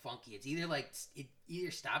is like funky. It's either like it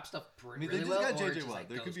either stops stuff I mean, really they just well, got or it JJ just Watt. like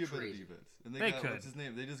There goes could be a better crazy. defense. And They got, could. what's his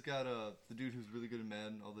name? They just got the dude who's really good in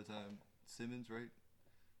Madden all the time. Simmons, right?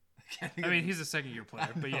 Can't think I of mean, his- he's a second-year player,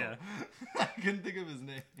 I but know. yeah, I couldn't think of his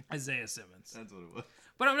name. Isaiah Simmons. That's what it was.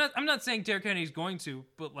 But I'm not saying Derrick Henry's going to,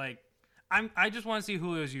 but like, I just want to see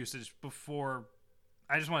Julio's usage before.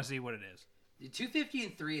 I just want to see what it is. The 250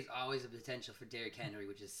 and 3 is always a potential for Derrick Henry,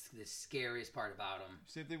 which is the scariest part about him.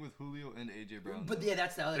 Same thing with Julio and AJ Brown. But though. yeah,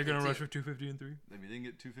 that's the other They're thing gonna too. rush for 250 and 3. I mean, they can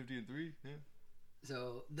get 250 and 3. Yeah.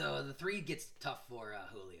 So the 3 gets tough for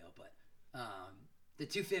Julio, but the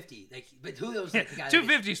 250, like, but Julio's like the guy.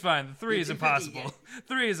 250 is fine. The 3 The is 250, impossible.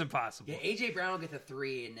 3 is impossible. Yeah, AJ Brown will get the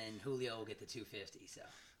 3, and then Julio will get the 250. So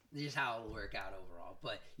this is how it'll work out overall.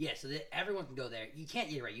 But yeah, so that everyone can go there. You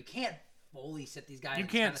can't. You're right. You can't fully sit these guys. You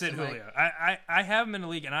It's can't kinda sit similar. Julio. I have him in the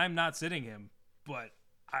league, and I'm not sitting him, but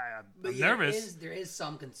I'm But yeah, nervous. there is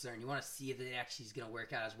some concern. You want to see if it actually is going to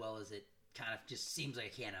work out as well as it kind of just seems like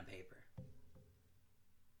it can on paper.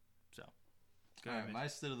 So, go All ahead, right, Mitch. my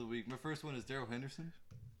sit of the week. My first one is Darrell Henderson.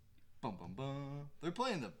 Bum bum bum. They're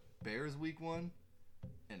playing the Bears week 1,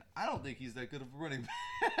 and I don't think he's that good of a running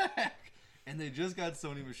back. And they just got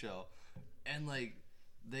Sony Michel, and like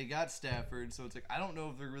they got Stafford, so it's like I don't know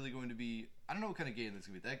if they're really going to be. I don't know what kind of game it's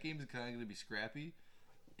gonna be. That game is kind of gonna be scrappy,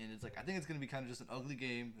 and it's like I think it's gonna be kind of just an ugly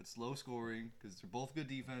game. It's low scoring because they're both good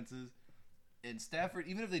defenses. And Stafford,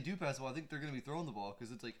 even if they do pass the ball, I think they're gonna be throwing the ball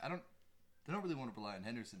because it's like they don't really want to rely on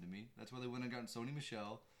Henderson to me. That's why they went and got Sony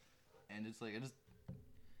Michel, and it's like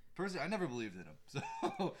personally, I never believed in him.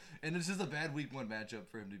 So, and it's just a bad week 1 matchup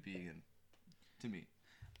for him to be in, to me.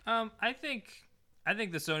 I think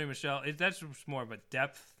the Sony Michel that's just more of a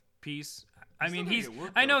depth piece. I mean,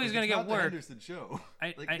 I know he's going to get work. It's not the Henderson show.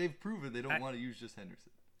 They've proven they don't want to use just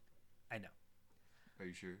Henderson. I know. Are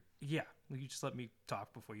you sure? Yeah. Will you just let me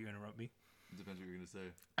talk before you interrupt me? It depends what you're going to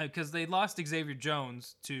say. Because they lost Xavier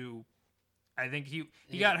Jones to, I think he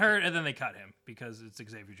got hurt and then they cut him because it's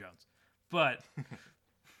Xavier Jones. But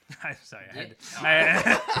I'm sorry, I had to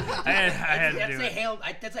do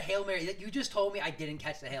it. That's a Hail Mary. You just told me I didn't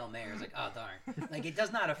catch the Hail Mary. I was like, oh darn. Like it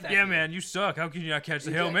does not affect. Yeah, me. man, you suck. How can you not catch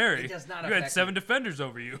the Hail Mary? It does not. You had 7 defenders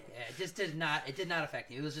over you. Yeah, it just did not. It did not affect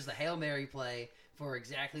me. It was just a Hail Mary play for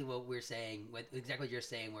exactly what we're saying. Exactly what you're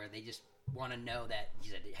saying, where they just want to know that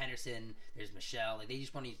you said Henderson. There's Michelle. Like they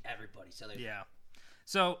just want to use everybody. So yeah.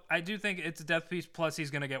 So I do think it's a depth piece. Plus,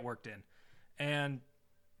 he's going to get worked in, and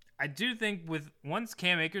I do think once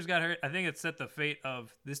Cam Akers got hurt, I think it set the fate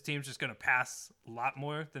of this team's just going to pass a lot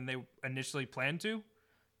more than they initially planned to.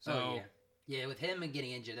 So yeah, with him and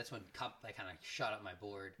getting injured, that's when Cup kind of shot up my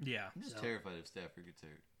board. Yeah, I'm just terrified if Stafford gets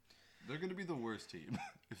hurt. They're going to be the worst team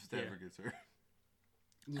if Stafford gets hurt.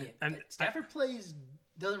 Yeah, and Stafford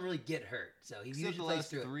doesn't really get hurt, so he usually plays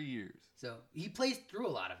through it. Except the last 3 years. So he plays through a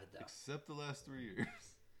lot of it though. Except the last 3 years.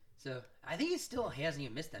 So I think he hasn't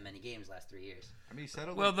even missed that many games last 3 years. I mean, he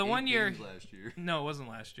settled the 1 year last year. No, it wasn't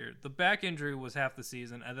last year. The back injury was half the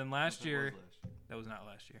season, and then last year that was not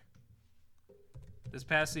last year. This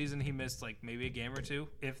past season, he missed like maybe a game or two,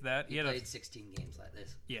 if that. He played 16 games like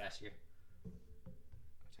this last year.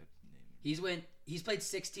 He's played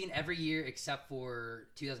 16 every year except for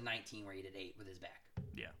 2019 where he did 8 with his back.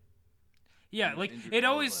 Yeah, like it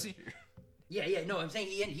always. Yeah. No, I'm saying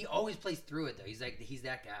he always plays through it though. He's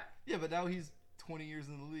that guy. Yeah, but now he's 20 years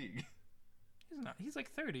in the league. He's not. He's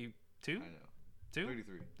like 32. I know.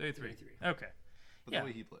 33. Okay. But the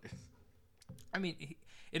way he plays. I mean,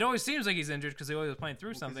 it always seems like he's injured because he always playing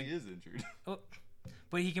through something. He is injured.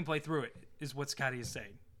 But he can play through it, is what Scotty is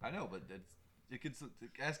saying. I know, but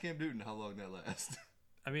ask Cam Newton how long that lasts.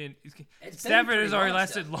 I mean, Stafford has already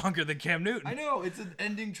lasted stuff. longer than Cam Newton. I know, it's an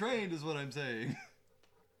ending trend is what I'm saying.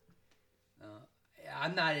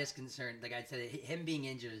 I'm not as concerned. Like I said, him being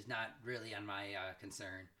injured is not really on my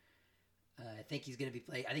concern. I think he's going to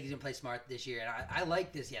I think he's going to play smart this year. And I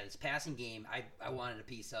like this. Yeah, this passing game, I wanted a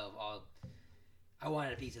piece of all. I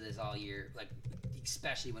wanted a piece of this all year, like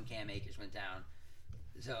especially when Cam Akers went down.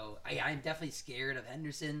 So I'm definitely scared of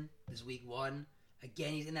Henderson this week 1.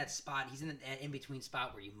 Again, he's in that spot. He's in an in-between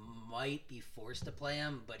spot where you might be forced to play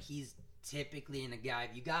him, but he's typically in a guy.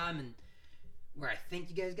 If you got him and where I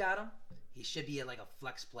think you guys got him, he should be like a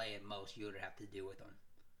flex play at most. You would have to do with him.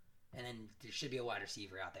 And then there should be a wide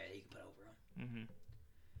receiver out there that you can put over him.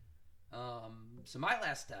 Mm-hmm. So my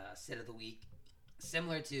last sit of the week,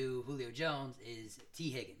 similar to Julio Jones, is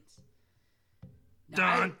T. Higgins.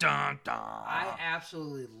 Now, I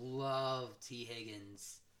absolutely love T.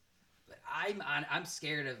 Higgins. But I'm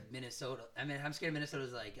scared of Minnesota. I mean, I'm scared of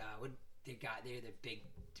Minnesota's like they're their big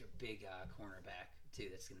cornerback too.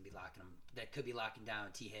 That's going to be locking them. That could be locking down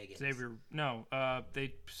T. Higgins.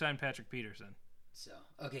 They signed Patrick Peterson. So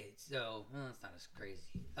it's not as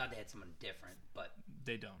crazy. Thought they had someone different, but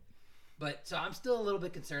they don't. But so I'm still a little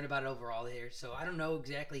bit concerned about it overall here. So I don't know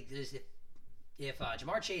exactly if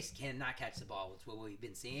Jamar Chase cannot catch the ball, which is what we've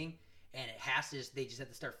been seeing, and they just have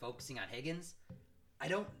to start focusing on Higgins. I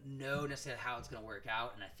don't know necessarily how it's going to work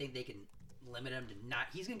out, and I think they can limit him to not.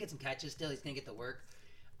 He's going to get some catches still. He's going to get the work,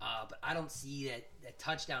 but I don't see that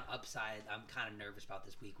touchdown upside. I'm kind of nervous about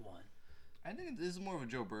this week 1. I think this is more of a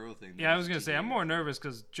Joe Burrow thing. Yeah, I was going to say I'm more nervous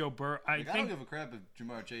because Joe Burrow. I don't give a crap if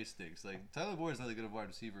Jamar Chase stinks. Like Tyler Boyd's not a good wide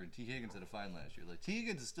receiver, and T. Higgins had a fine last year. Like T.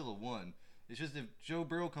 Higgins is still a 1. It's just if Joe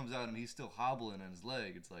Burrow comes out and he's still hobbling on his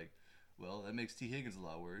leg, it's like, well, that makes T. Higgins a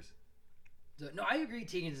lot worse. No, I agree.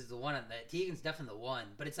 T. Higgins is the one. T. Higgins is definitely the 1.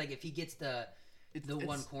 But it's like if he gets the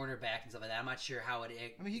one cornerback and stuff like that, I'm not sure how it.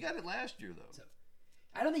 I mean, he got it last year though. So,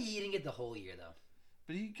 I don't think he didn't get the whole year though.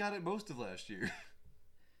 But he got it most of last year.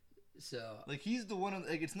 So like he's the one.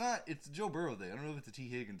 Like it's Joe Burrow thing. I don't know if it's a T.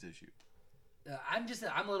 Higgins issue. I'm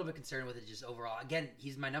a little bit concerned with it just overall. Again,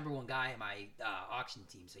 he's my number 1 guy in my auction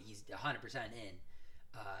team, so he's 100% in.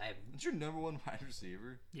 It's your number 1 wide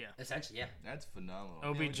receiver? Yeah. Essentially, yeah. That's phenomenal.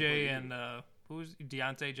 OBJ and who's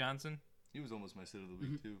Deontay Johnson? He was almost my sit of the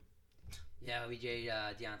week, too. Yeah, OBJ,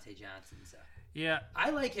 Deontay Johnson. So. Yeah.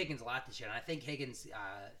 I like Higgins a lot this year, and I think Higgins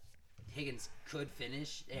could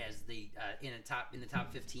finish as in the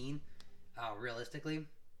top 15, realistically.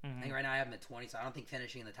 I think right now I have him at 20, so I don't think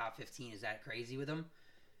finishing in the top 15 is that crazy with him.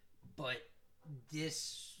 But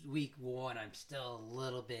this week 1, I'm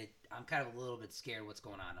kind of a little bit scared what's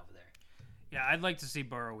going on over there. Yeah, I'd like to see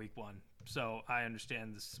Burrow week 1. So I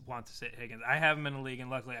understand this want to sit Higgins. I have him in the league, and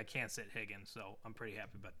luckily I can't sit Higgins, so I'm pretty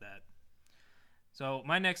happy about that. So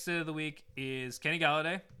my next sit of the week is Kenny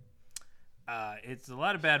Galladay. It's a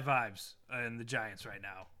lot of bad vibes in the Giants right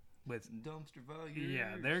now. With dumpster value.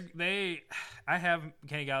 Yeah, I have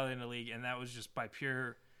Kenny Galladay in the league, and that was just by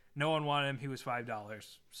pure. No one wanted him. He was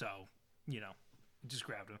 $5, so just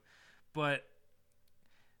grabbed him. But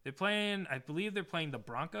they're playing. I believe they're playing the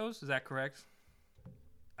Broncos. Is that correct?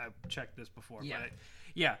 I've checked this before. Yeah.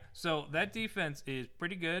 But so that defense is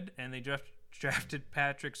pretty good, and they drafted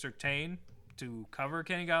Patrick Surtain to cover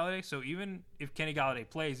Kenny Galladay. So even if Kenny Galladay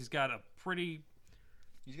plays, he's got a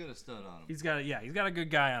stud on him. He's got a good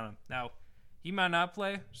guy on him. Now, he might not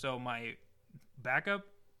play, so my backup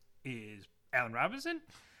is Allen Robinson.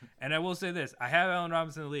 And I will say this: I have Allen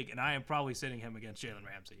Robinson in the league, and I am probably sitting him against Jalen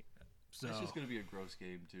Ramsey. So it's just going to be a gross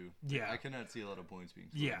game too. Yeah, I cannot see a lot of points being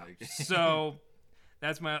scored. Yeah, so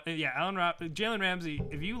that's my Jalen Ramsey.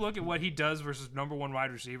 If you look at what he does versus number 1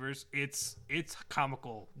 wide receivers, it's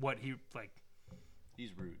comical what he like. He's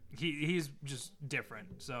rude. He's just different.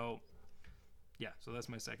 So. Yeah, so that's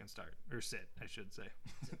my second start, or sit, I should say.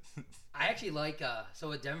 I actually like, so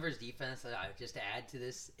with Denver's defense, just to add to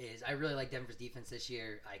this, is I really like Denver's defense this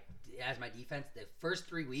year. As my defense, the first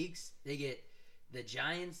 3 weeks, they get the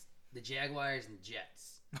Giants, the Jaguars, and the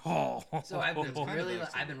Jets. Oh, so I've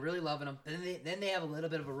been really loving them. Then they have a little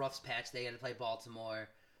bit of a rough patch. They got to play Baltimore.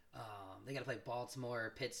 They got to play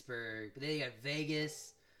Baltimore, Pittsburgh, but then they got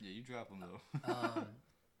Vegas. Yeah, you drop them though.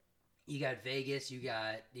 You got Vegas, you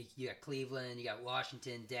got Cleveland, you got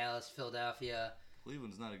Washington, Dallas, Philadelphia.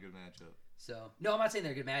 Cleveland's not a good matchup. So no, I'm not saying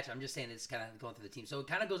they're a good matchup. I'm just saying it's kind of going through the team. So it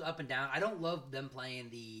kind of goes up and down. I don't love them playing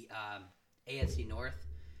the AFC North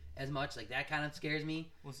as much. Like that kind of scares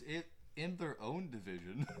me. Was it in their own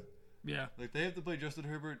division? Yeah. Like they have to play Justin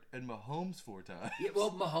Herbert and Mahomes 4 times. Yeah,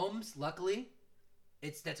 well, Mahomes, luckily,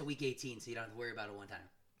 that's a week 18, so you don't have to worry about it one time.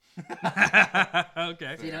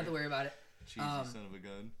 Okay. So you don't have to worry about it. Cheesy son of a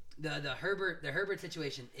gun. The Herbert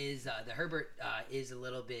situation is the Herbert is a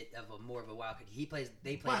little bit of a more of a wild card.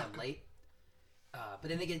 They play them late, but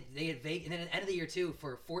then they get Vegas, and then at the end of the year too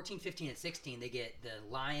for 14, 15, and 16 they get the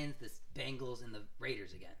Lions, the Bengals, and the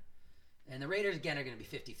Raiders again. And the Raiders again are going to be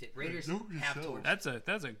 50-50. Raiders have torch. That's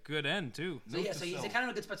a good end too. So yeah, so he's kind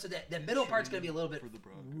of a good spot. So the middle part's going to be a little bit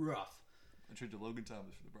rough. I traded Logan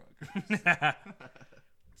Thomas for the Broncos.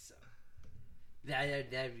 So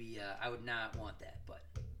that'd be I would not want that, but.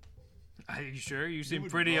 Are you sure? You seem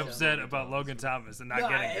pretty upset about Logan Thomas and not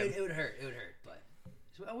getting him. It would hurt. It would hurt, but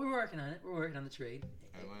we're working on it. We're working on the trade.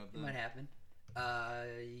 It might happen.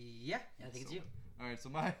 Yeah, I think it's you. All right, so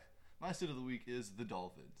my sit of the week is the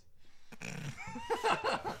Dolphins.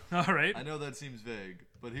 All right. I know that seems vague,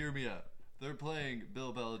 but hear me out. They're playing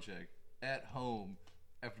Bill Belichick at home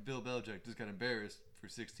after Bill Belichick just got embarrassed for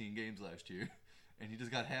 16 games last year, and he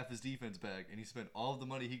just got half his defense back, and he spent all of the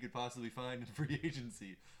money he could possibly find in free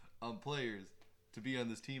agency on players to be on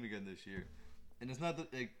this team again this year. And it's not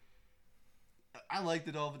that I like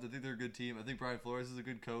the Dolphins. I think they're a good team. I think Brian Flores is a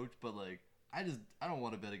good coach, but I don't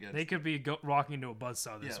want to bet against. They could be rocking into a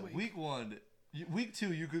buzzsaw this week. Week 1, week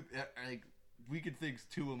 2, you could we could think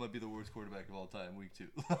Tua might be the worst quarterback of all time. Week 2,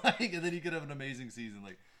 and then he could have an amazing season.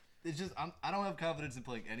 It's just I don't have confidence in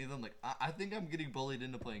playing any of them. I think I'm getting bullied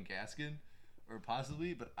into playing Gaskin, or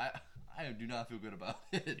possibly, but I do not feel good about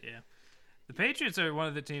it. Yeah. The Patriots are one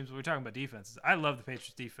of the teams, we're talking about defenses. I love the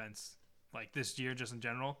Patriots defense, this year, just in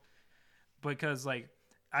general, because,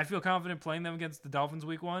 I feel confident playing them against the Dolphins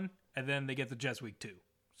week 1, and then they get the Jets week 2.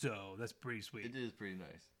 So that's pretty sweet. It is pretty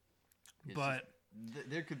nice. But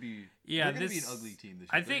there could be, they're going to be an ugly team this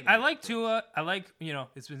year. I think I like Tua. I like,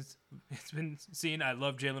 it's been seen. I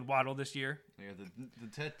love Jalen Waddle this year. Yeah,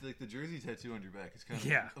 the jersey tattoo on your back is kind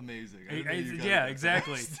of amazing. Yeah,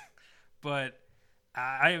 exactly. But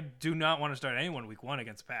I do not want to start anyone week 1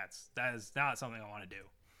 against the Pats. That is not something I want to do.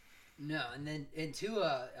 No, and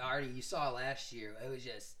Tua already you saw last year. It was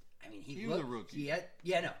just, he was a rookie.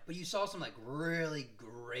 But you saw some really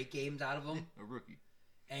great games out of him. A rookie.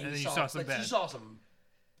 And you saw some bad. You saw some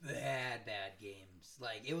bad games.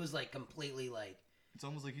 It was completely It's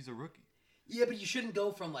almost like he's a rookie. Yeah, but you shouldn't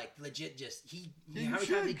go from legit just how many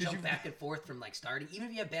times he jump back and forth from starting, even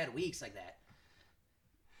if you have bad weeks like that.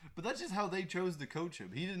 But that's just how they chose to coach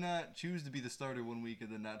him. He did not choose to be the starter one week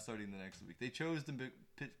and then not starting the next week. They chose to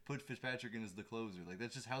put Fitzpatrick in as the closer.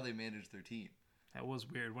 That's just how they managed their team. That was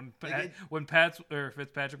weird. When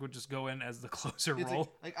Fitzpatrick would just go in as the closer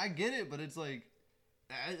role. I get it, but it's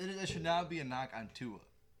that should not be a knock on Tua.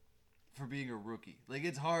 for being a rookie. Like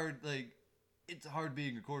it's hard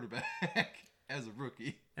being a quarterback as a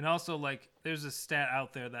rookie. And also, like, there's a stat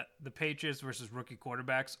out there that the Patriots versus rookie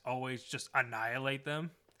quarterbacks always just annihilate them.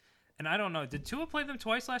 And I don't know, did Tua play them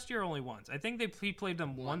twice last year or only once? I think he played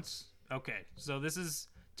them once. Okay, so this is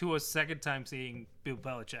Tua's second time seeing Bill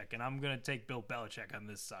Belichick, and I'm going to take Bill Belichick on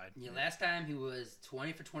this side. Yeah, last time he was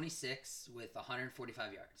 20 for 26 with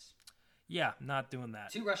 145 yards. Yeah, not doing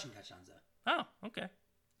that. 2 rushing touchdowns, though. Oh, okay.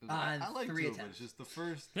 I like 3 Tua, but attempts. it's just the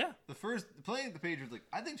first playing the Patriots. Like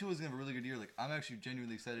I think Tua's gonna have a really good year. Like I'm actually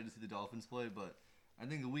genuinely excited to see the Dolphins play, but I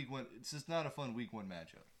think the week 1, it's just not a fun week 1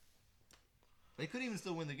 matchup. They could even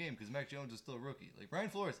still win the game because Mac Jones is still a rookie. Like Brian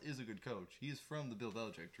Flores is a good coach. He is from the Bill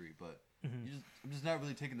Belichick tree, but I'm just not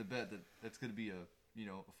really taking the bet that that's gonna be a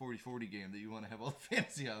 40-40 game that you want to have all the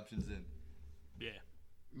fantasy options in. Yeah.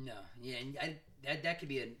 No, yeah, and that could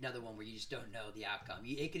be another one where you just don't know the outcome.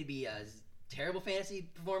 It could be a terrible fantasy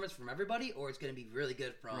performance from everybody, or it's going to be really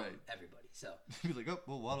good from everybody. So be like, oh,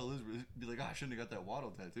 well, Waddle is really, be like, oh, I shouldn't have got that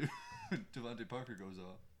Waddle tattoo. Devontae Parker goes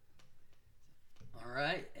off. All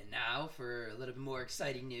right, and now for a little bit more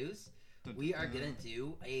exciting news, we are going to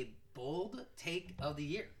do a bold take of the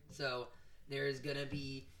year. So there's going to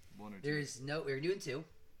be we're doing 2.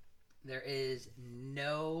 There is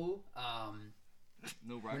no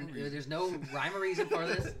no rhyme or reason. There's no rhyme or reason for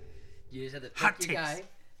this. You just have to Hot pick your takes. guy.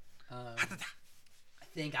 I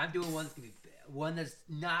think I'm doing one that's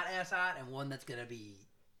not as hot and one that's gonna be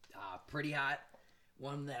pretty hot.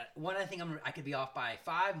 One I think I could be off by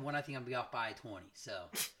 5, and one I think I'm gonna be off by 20. So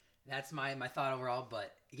that's my thought overall.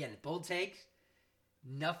 But again, bold takes.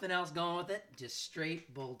 Nothing else going with it. Just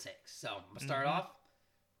straight bold takes. So I'm gonna start off.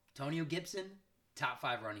 Antonio Gibson, top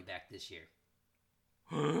 5 running back this year.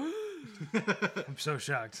 I'm so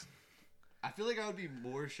shocked. I feel like I would be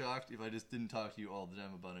more shocked if I just didn't talk to you all the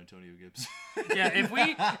time about Antonio Gibson. Yeah, if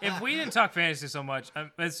we didn't talk fantasy so much,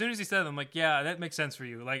 as soon as he said it, I'm like, yeah, that makes sense for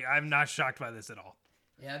you. Like, I'm not shocked by this at all.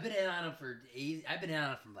 Yeah, I've been in on him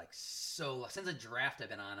from like since the draft. I've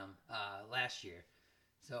been on him last year,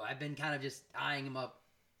 so I've been kind of just eyeing him up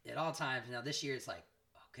at all times. Now this year, it's like,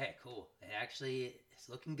 okay, cool. It's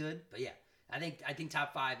looking good. But yeah, I think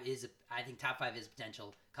top 5 is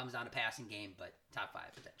potential. Comes down to passing game, but top 5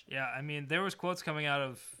 potential. Yeah, I mean, there was quotes coming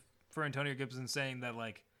out for Antonio Gibson saying that,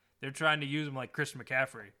 like, they're trying to use him like Christian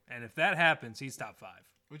McCaffrey. And if that happens, he's top 5.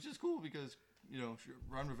 Which is cool because,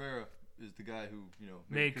 Ron Rivera is the guy who,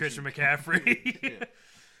 made Christian McCaffrey. Yeah.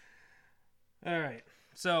 All right.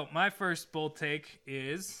 So my first bold take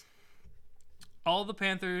is all the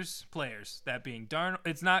Panthers players, that being Darnold.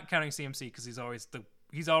 It's not counting CMC because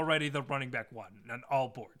he's already the running back 1 on all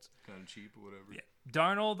boards. Kind of cheap or whatever. Yeah.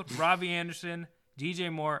 Darnold, Robbie Anderson,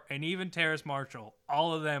 DJ Moore, and even Terrace Marshall,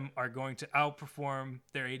 all of them are going to outperform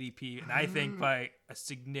their ADP, and I think by a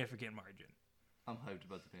significant margin. I'm hyped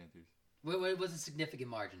about the Panthers. What was a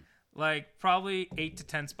significant margin? Like, probably 8 to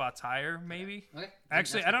 10 spots higher, maybe. Okay.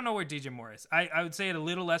 Actually, I don't know where DJ Moore is. I would say it a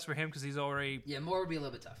little less for him because he's already... Yeah, Moore would be a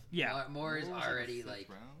little bit tough. Yeah. Moore is already, like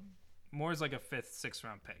round? Moore's like a 5th, 6th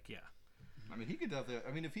round pick, yeah. I mean, he could definitely...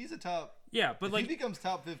 I mean, if he's a top... Yeah, but if like... he becomes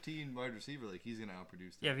top 15 wide receiver, like, he's going to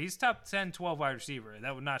outproduce them. Yeah, if he's top 10, 12 wide receiver,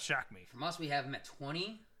 that would not shock me. From us, we have him at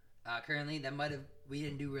 20 currently. That might have... We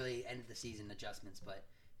didn't do really end of the season adjustments, but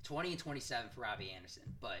 20 and 27 for Robbie Anderson.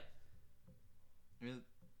 But... I mean,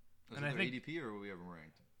 was And it I their think- ADP or were we have him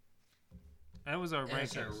ranked? That was our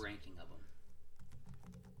that's our rankings. ranking of them.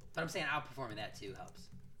 But I'm saying outperforming that, too, helps.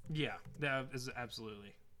 Yeah, that is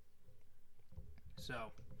absolutely. So,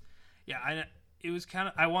 yeah, it was kind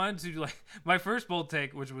of... I wanted to, like... My first bold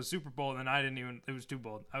take, which was super bold, and I didn't even... It was too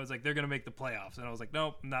bold. I was like, they're going to make the playoffs. And I was like,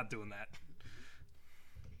 nope, I'm not doing that.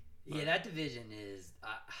 Yeah, that division is...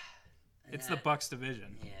 It's the Bucks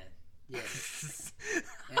division. Yeah.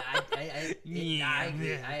 I agree.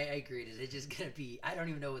 I agree. It's just gonna be. I don't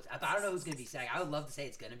even know what's. I don't know who's gonna be second. I would love to say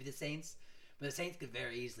it's gonna be the Saints, but the Saints could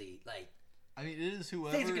very easily I mean, it is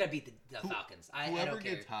whoever. Saints are gonna beat the Falcons. I Whoever don't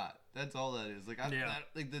care. gets hot. That's all that is. Like,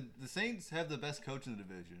 the Saints have the best coach in the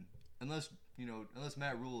division, unless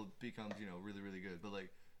Matt Rule becomes really really good. But like,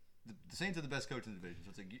 the Saints are the best coach in the division, so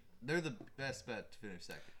it's like they're the best bet to finish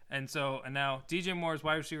second. And now DJ Moore is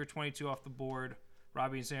wide receiver 22 off the board.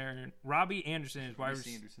 Robbie Anderson is wide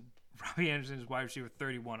receiver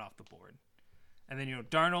 31 off the board. And then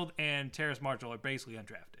Darnold and Terrace Marshall are basically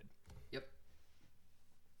undrafted. Yep.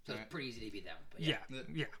 So it's pretty easy to beat that one. But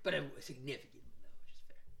Yeah. But a significant one though, which is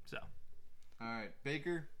fair. So. All right,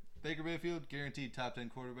 Baker Mayfield, guaranteed top 10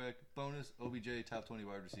 quarterback. Bonus, OBJ, top 20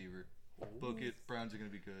 wide receiver. Book it. Browns are going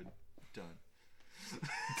to be good. Done.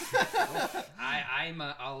 I'm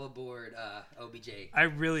all aboard OBJ. I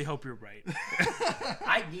really hope you're right.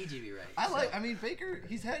 I need you to be right. I mean, Baker,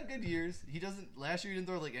 he's had good years. Last year he didn't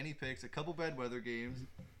throw like any picks, a couple bad weather games.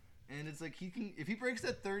 And it's like if he breaks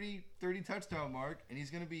that 30 touchdown mark, and he's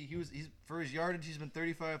for his yardage, he's been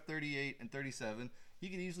 35, 38, and 37. He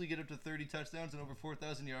could easily get up to 30 touchdowns and over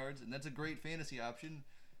 4,000 yards, and that's a great fantasy option.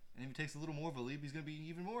 And if he takes a little more of a leap, he's going to be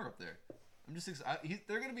even more up there. I'm just excited.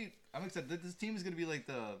 I'm excited. This team is going to be like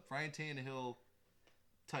the Ryan Tannehill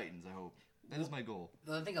Titans, I hope. That is my goal.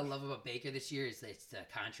 The other thing I love about Baker this year is that it's the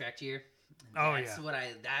contract year. Oh, That's what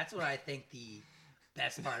I think the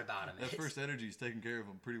best part about him That is. First Energy's taking care of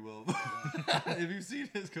him pretty well. Have you seen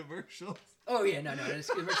his commercials? Oh yeah, no, his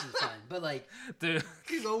commercials is fun, but like, Dude.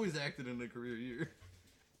 He's always acted in a career year.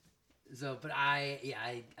 so, but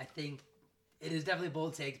I think it is definitely a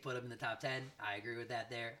bold take to put him in the top 10. I agree with that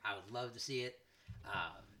there. I would love to see it.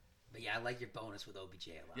 But yeah, I like your bonus with OBJ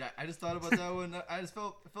a lot. Yeah, I just thought about that one. I just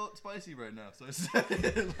felt spicy right now, so I said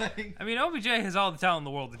it. Like, I mean, OBJ has all the talent in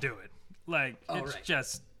the world to do it. Like, Oh, it's right.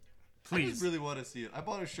 just, I please. just really want to see it. I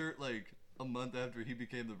bought a shirt like a month after he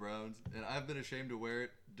became the Browns, and I've been ashamed to wear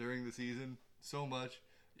it during the season so much.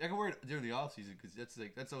 I can wear it during the off season because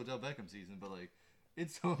that's Odell Beckham season, but like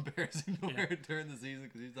it's so embarrassing to wear it during the season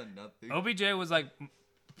because he's done nothing. OBJ was like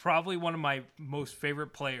probably one of my most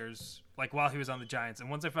favorite players, like while he was on the Giants. And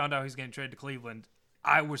once I found out he was getting traded to Cleveland,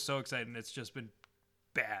 I was so excited, and it's just been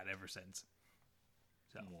bad ever since.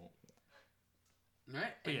 So, All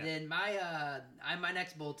right, But and yeah. then my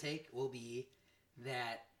next bold take will be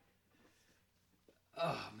that.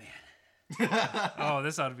 Oh man, oh,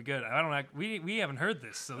 this ought to be good. I don't. We haven't heard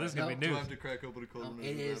this, so this is gonna be Do I news. have to crack open a cold one?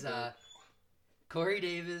 it is Corey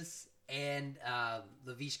Davis and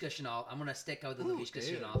Laviska Shenault. I'm gonna stick with the Ooh, Laviska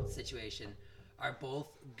damn. Shenault situation. Are both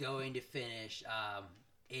going to finish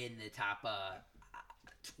in the top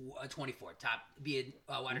 24, top be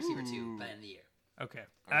a wide receiver 2 by the end of the year. Okay,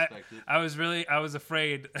 I respect it. I was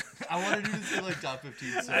afraid. I wanted you to say like top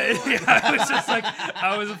 15. So I was just like,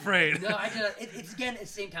 I was afraid. No, it's again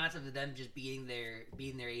it's the same concept of them just beating their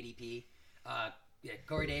ADP. Yeah,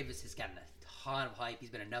 Corey Davis has gotten a ton of hype.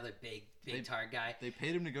 He's been another big target guy. they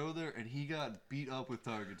paid him to go there, and he got beat up with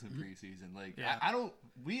targets in preseason. Like Yeah. I don't.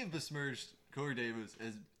 We have besmirched Corey Davis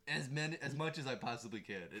as much as I possibly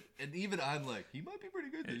can, and even I'm like he might be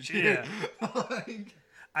pretty good this year. Like,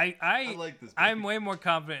 I like this pick. I'm way more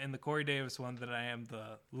confident in the Corey Davis one than I am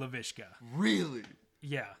the Lavishka. really,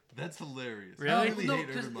 Yeah. that's hilarious. Really? I really No, hate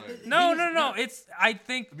 'cause Urban Meyer. it- No, He's no, no. not- It's I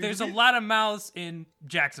think there's a he- lot of mouths in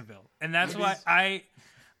Jacksonville, and that's It why is-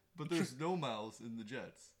 But there's no mouths in the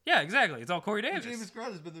Jets. Yeah, exactly. It's all Corey And Davis. Jameis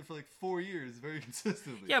Crowder's been there for like 4 years, very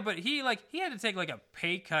consistently. Yeah, but he had to take like a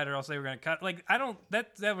pay cut, or else they were gonna cut. Like I don't.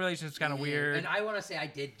 That relationship's kind of Yeah, weird. And I want to say I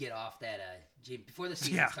did get off that before the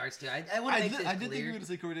season Yeah. starts too. I want to make this I did think you clear. were going to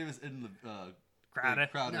say Corey Davis and Crowder.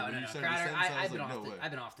 Crowder. No, When no, you no. said Crowder. the sentence, I I've was been like, off. no way.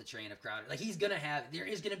 I've been off the train of Crowder. Like there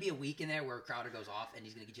is gonna be a week in there where Crowder goes off and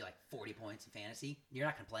he's gonna get you like 40 points in fantasy. You're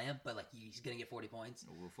not gonna play him, but like he's gonna get 40 points.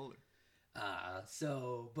 No, Will Fuller.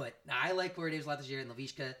 But I like Corey Davis a lot this year, and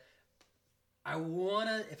Lavishka.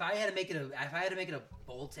 If I had to make it a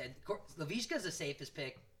bold set, Lavishka's the safest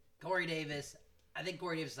pick. Corey Davis, I think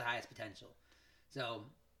Corey Davis is the highest potential. So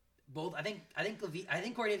both, I think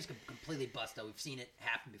Corey Davis could completely bust though. We've seen it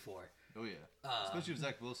happen before. Oh, yeah. Especially if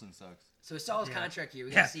Zach Wilson sucks. So it's all his Yeah. contract year.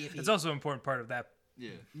 We Yeah, gotta see if he. it's also an important part of that.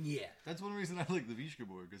 Yeah. Yeah. That's one reason I like Lavishka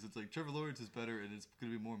more, because it's like Trevor Lawrence is better, and it's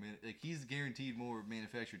going to be more, he's guaranteed more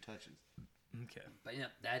manufactured touches. Okay. But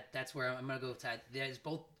that's where I'm gonna go.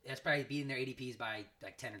 That's probably beating their ADPs by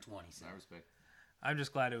like 10 or 20. So. I respect. I'm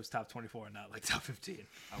just glad it was top 24 and not like top 15.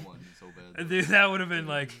 I wanted it so bad. Dude, that would have been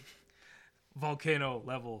like volcano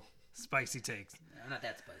level spicy takes. I'm not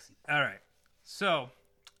that spicy. All right, so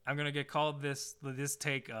I'm gonna get called this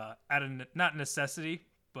take out of not necessity,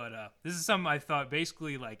 but this is something I thought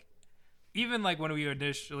basically like even like when we were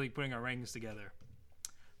initially putting our rankings together,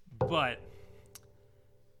 but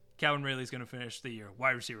Calvin Ridley's gonna finish the year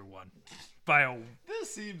wide receiver 1 by a.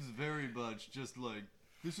 This seems very much just like,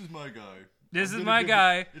 this is my guy. This I'm is gonna my give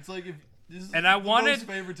guy. it- It's like if this is And I the wanted- most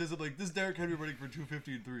favoritism. Like this, Derrick Henry running for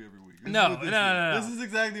 250 and 3 every week. This is No, what this no. is. This is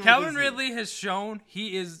exactly what Calvin this is. Ridley has shown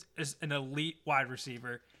he is an elite wide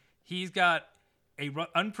receiver. He's got a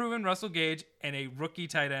unproven Russell Gage and a rookie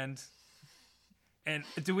tight end. And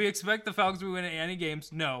do we expect the Falcons to win any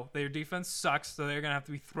games? No. Their defense sucks, so they're going to have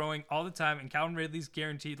to be throwing all the time. And Calvin Ridley's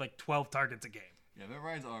guaranteed like 12 targets a game. Yeah, Matt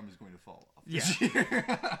Ryan's arm is going to fall off. Yeah. This year.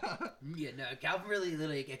 Yeah, no. Calvin really,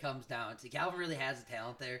 literally, it comes down to Calvin really has the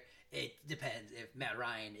talent there. It depends if Matt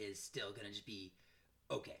Ryan is still gonna just be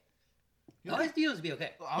okay. All his deals will be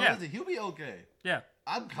okay. Honestly, he'll be okay. Yeah.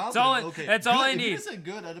 I'm confident. all- okay. that's all Good. I If need. you said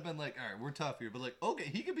good, I'd have been like, all right, we're tough here. But like, okay,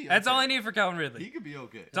 he could be. Okay. That's all I need for Calvin Ridley. He could be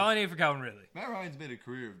okay. That's all I need for Calvin Ridley. Matt Ryan's made a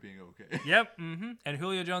career of being okay. Yep. Mm-hmm. And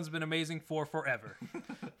Julio Jones has been amazing for forever.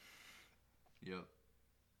 Yep.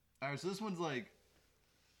 All right, so this one's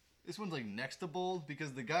like next to bold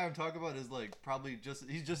because the guy I'm talking about is like probably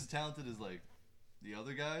he's just as talented as like the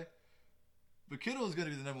other guy. But Kittle is going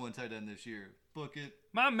to be the number 1 tight end this year. Book it.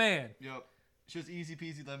 My man. Yep. It's just easy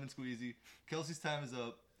peasy lemon squeezy. Kelsey's time is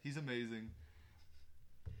up. He's amazing.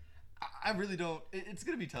 I really don't. It's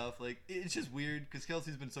gonna be tough. Like it's just weird because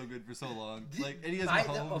Kelsey's been so good for so long. Like and he has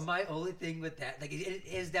Mahomes. My only thing with that, like it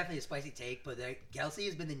is definitely a spicy take, but like, Kelsey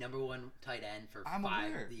has been the number 1 tight end for I'm 5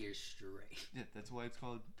 aware. years straight. Yeah, that's why it's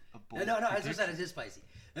called a bold. No, I just prediction. said it's just spicy.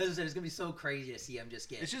 As I said, it's gonna be so crazy to see him just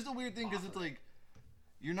get. It's just a weird thing because it's like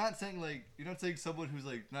you're not saying someone who's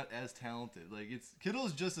like not as talented. Like Kittle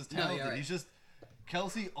is just as No, you're talented. right. He's just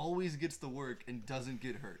Kelsey always gets the work and doesn't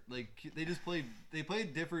get hurt. Like they just play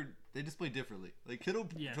different. They just play differently. Like Kittle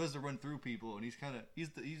tries to run through people and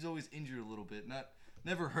he's always injured a little bit.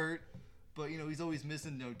 Never hurt, but he's always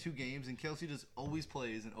missing 2 games. And Kelsey just always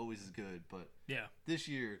plays and always is good. But Yeah. this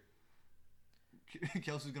year,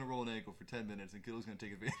 Kelsey's gonna roll an ankle for 10 minutes and Kittle's gonna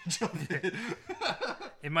take advantage of it.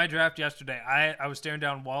 In my draft yesterday, I was staring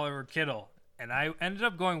down Waller or Kittle, and I ended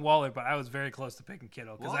up going Waller, but I was very close to picking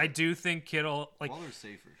Kittle because I Waller? do think Kittle, like Waller's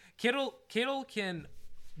safer. Kittle can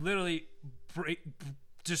literally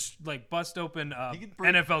just like bust open a He can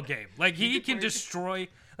break- NFL game. Like he can can break- destroy.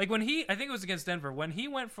 Like when I think it was against Denver, when he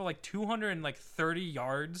went for like 230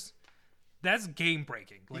 yards. That's game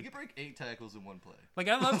breaking. He Like, could break 8 tackles in one play. like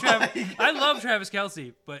I love Travis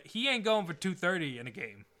Kelce, but he ain't going for 230 in a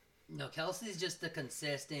game. No, Kelsey's just the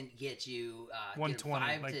consistent get you 120,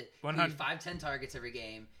 get 5 like to 100 5-10 targets every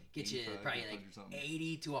game, get you 85, probably like 100 something.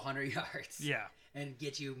 80 to 100 yards. Yeah, and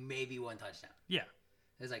get you maybe 1 touchdown. yeah.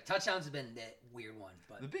 It's like touchdowns have been that weird one,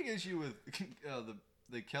 but The big issue with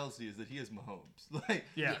the Kelsey is that he has Mahomes. Like,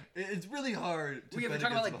 Yeah. it's really hard to we're bet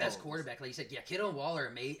talking about against like best Mahomes. quarterback. Like you said, yeah, Kittle and Waller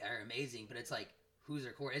are amazing, but it's like who's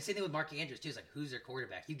their quarterback? It's the same thing with Mark Andrews too. It's like who's their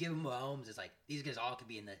quarterback? You give him Mahomes, it's like these guys all could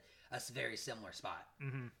be in a very similar spot.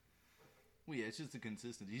 Mm-hmm. Well, yeah, it's just the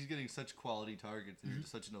consistency. He's getting such quality targets, and he's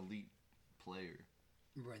just such an elite player.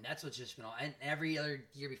 And that's what's just been all. And every other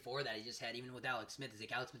year before that, he just had, even with Alex Smith, it's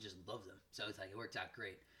like Alex Smith just loves him. So it's like it worked out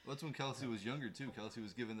great. Well, that's when Kelsey was younger too. Kelsey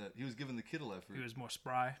was given the Kittle effort. He was more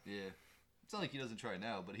spry. Yeah. It's not like he doesn't try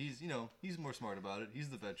now, but he's more smart about it. He's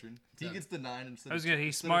the veteran. He So- gets the 9 instead. He's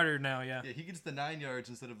instead smarter now. Yeah. Yeah, he gets the 9 yards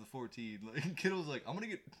instead of the 14. Like Kittle's like, I'm gonna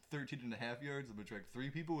get 13.5 yards. I'm gonna drag 3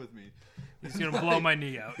 people with me. He's gonna blow my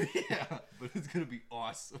knee out. Yeah, but it's gonna be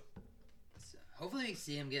awesome. So hopefully we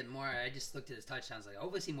see him get more. I just looked at his touchdowns. Like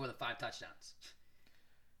hopefully see more than 5 touchdowns.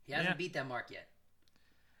 He hasn't Yeah. beat that mark yet.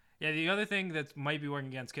 Yeah, the other thing that might be working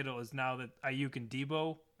against Kittle is now that Ayuk and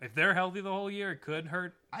Debo, if they're healthy the whole year, it could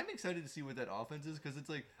hurt. I'm excited to see what that offense is because it's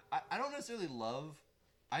like I don't necessarily love.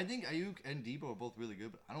 I think Ayuk and Debo are both really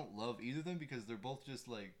good, but I don't love either of them because they're both just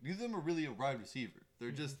like neither of them are really a wide receiver.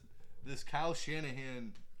 They're just this Kyle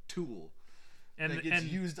Shanahan tool And that gets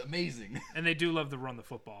and, used amazing. and they do love to run the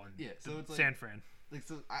football in Yeah, so it's like- San Fran. Like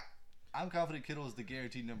so, I'm confident Kittle is the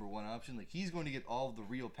guaranteed number 1 option. Like he's going to get all of the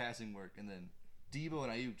real passing work, and then Debo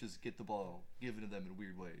and Ayuk just get the ball given to them in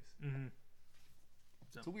weird ways. Mm-hmm.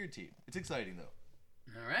 It's a weird team. It's exciting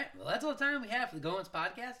though. All right. Well, that's all the time we have for the Goins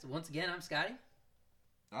podcast. Once again, I'm Scotty.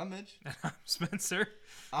 I'm Mitch. Spencer.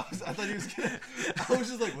 I thought he was gonna. I was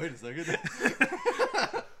just like, wait a second.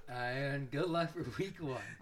 And good luck for week 1.